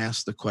don't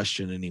ask the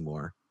question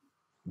anymore,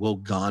 will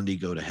Gandhi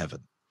go to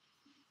heaven?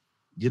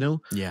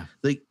 Yeah.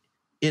 Like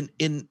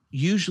in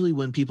usually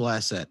when people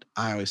ask that,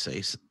 I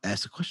always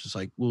ask the questions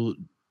like, well,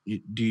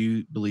 do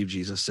you believe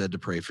Jesus said to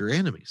pray for your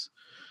enemies?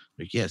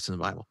 Like, yeah, it's in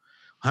the Bible.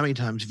 How many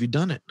times have you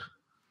done it?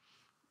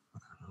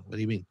 What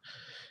do you mean?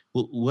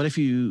 Well, what if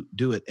you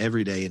do it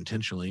every day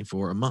intentionally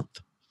for a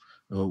month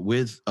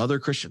with other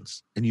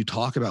Christians and you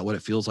talk about what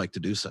it feels like to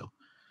do so?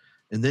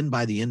 And then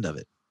by the end of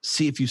it,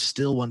 see if you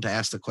still want to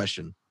ask the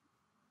question.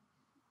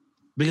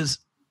 Because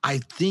I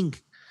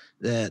think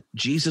that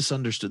Jesus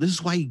understood, this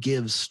is why he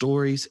gives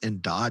stories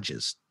and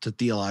dodges to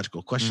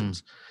theological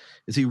questions,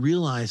 is he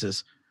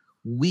realizes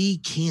we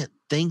can't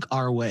think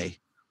our way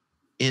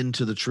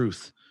into the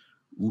truth.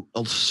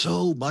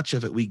 So much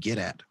of it we get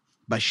at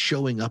by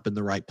showing up in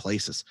the right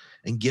places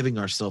and giving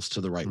ourselves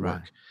to the right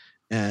work.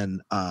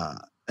 And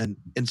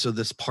so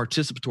this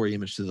participatory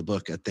image to the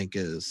book, I think,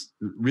 is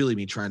really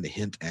me trying to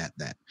hint at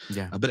that.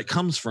 Yeah. But it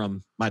comes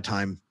from my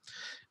time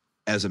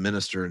as a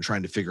minister and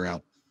trying to figure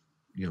out,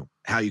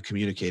 how you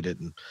communicate it.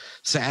 And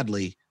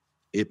sadly,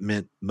 it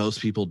meant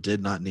most people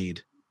did not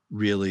need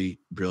really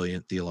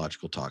brilliant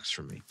theological talks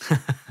from me.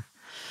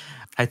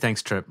 Hey,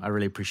 thanks, Trip. I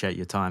really appreciate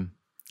your time.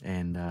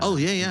 And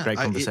great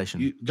conversation.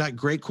 You got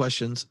great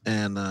questions,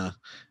 and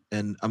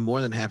I'm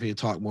more than happy to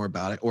talk more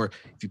about it. Or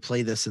if you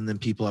play this and then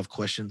people have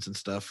questions and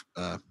stuff,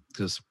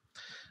 because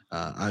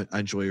I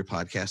enjoy your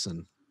podcast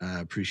and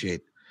I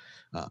appreciate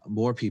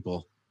more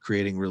people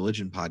creating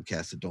religion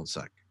podcasts that don't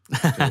suck.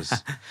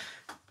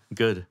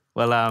 Good.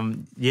 Well,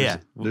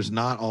 there's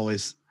not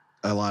always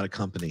a lot of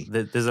company.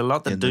 There's a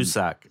lot that do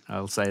suck.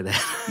 I'll say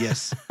that.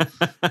 Yes.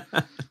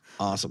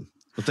 Awesome.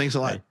 Well, thanks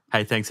a lot.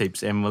 Hey, thanks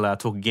heaps, and we'll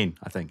talk again.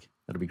 I think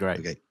that'll be great.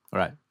 Okay. All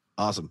right.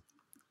 Awesome.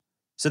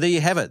 So there you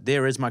have it.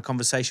 There is my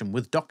conversation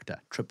with Dr.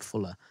 Trip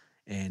Fuller,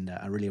 and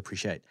I really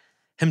appreciate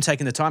him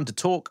taking the time to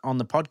talk on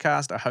the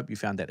podcast. I hope you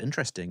found that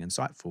interesting,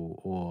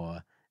 insightful,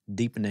 or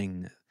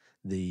deepening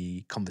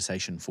the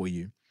conversation for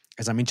you.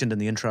 As I mentioned in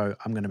the intro,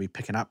 I'm going to be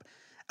picking up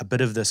a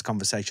bit of this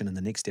conversation in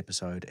the next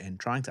episode and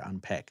trying to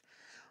unpack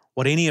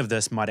what any of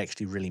this might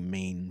actually really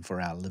mean for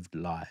our lived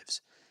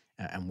lives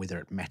and whether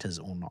it matters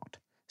or not.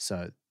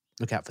 So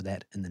look out for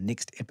that in the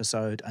next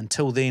episode.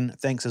 Until then,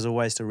 thanks as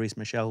always to Reese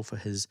Michelle for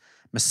his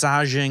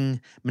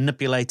massaging,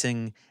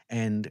 manipulating,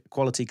 and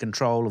quality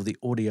control of the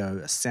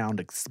audio sound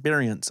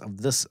experience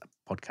of this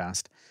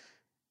podcast.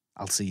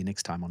 I'll see you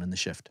next time on In the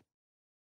Shift.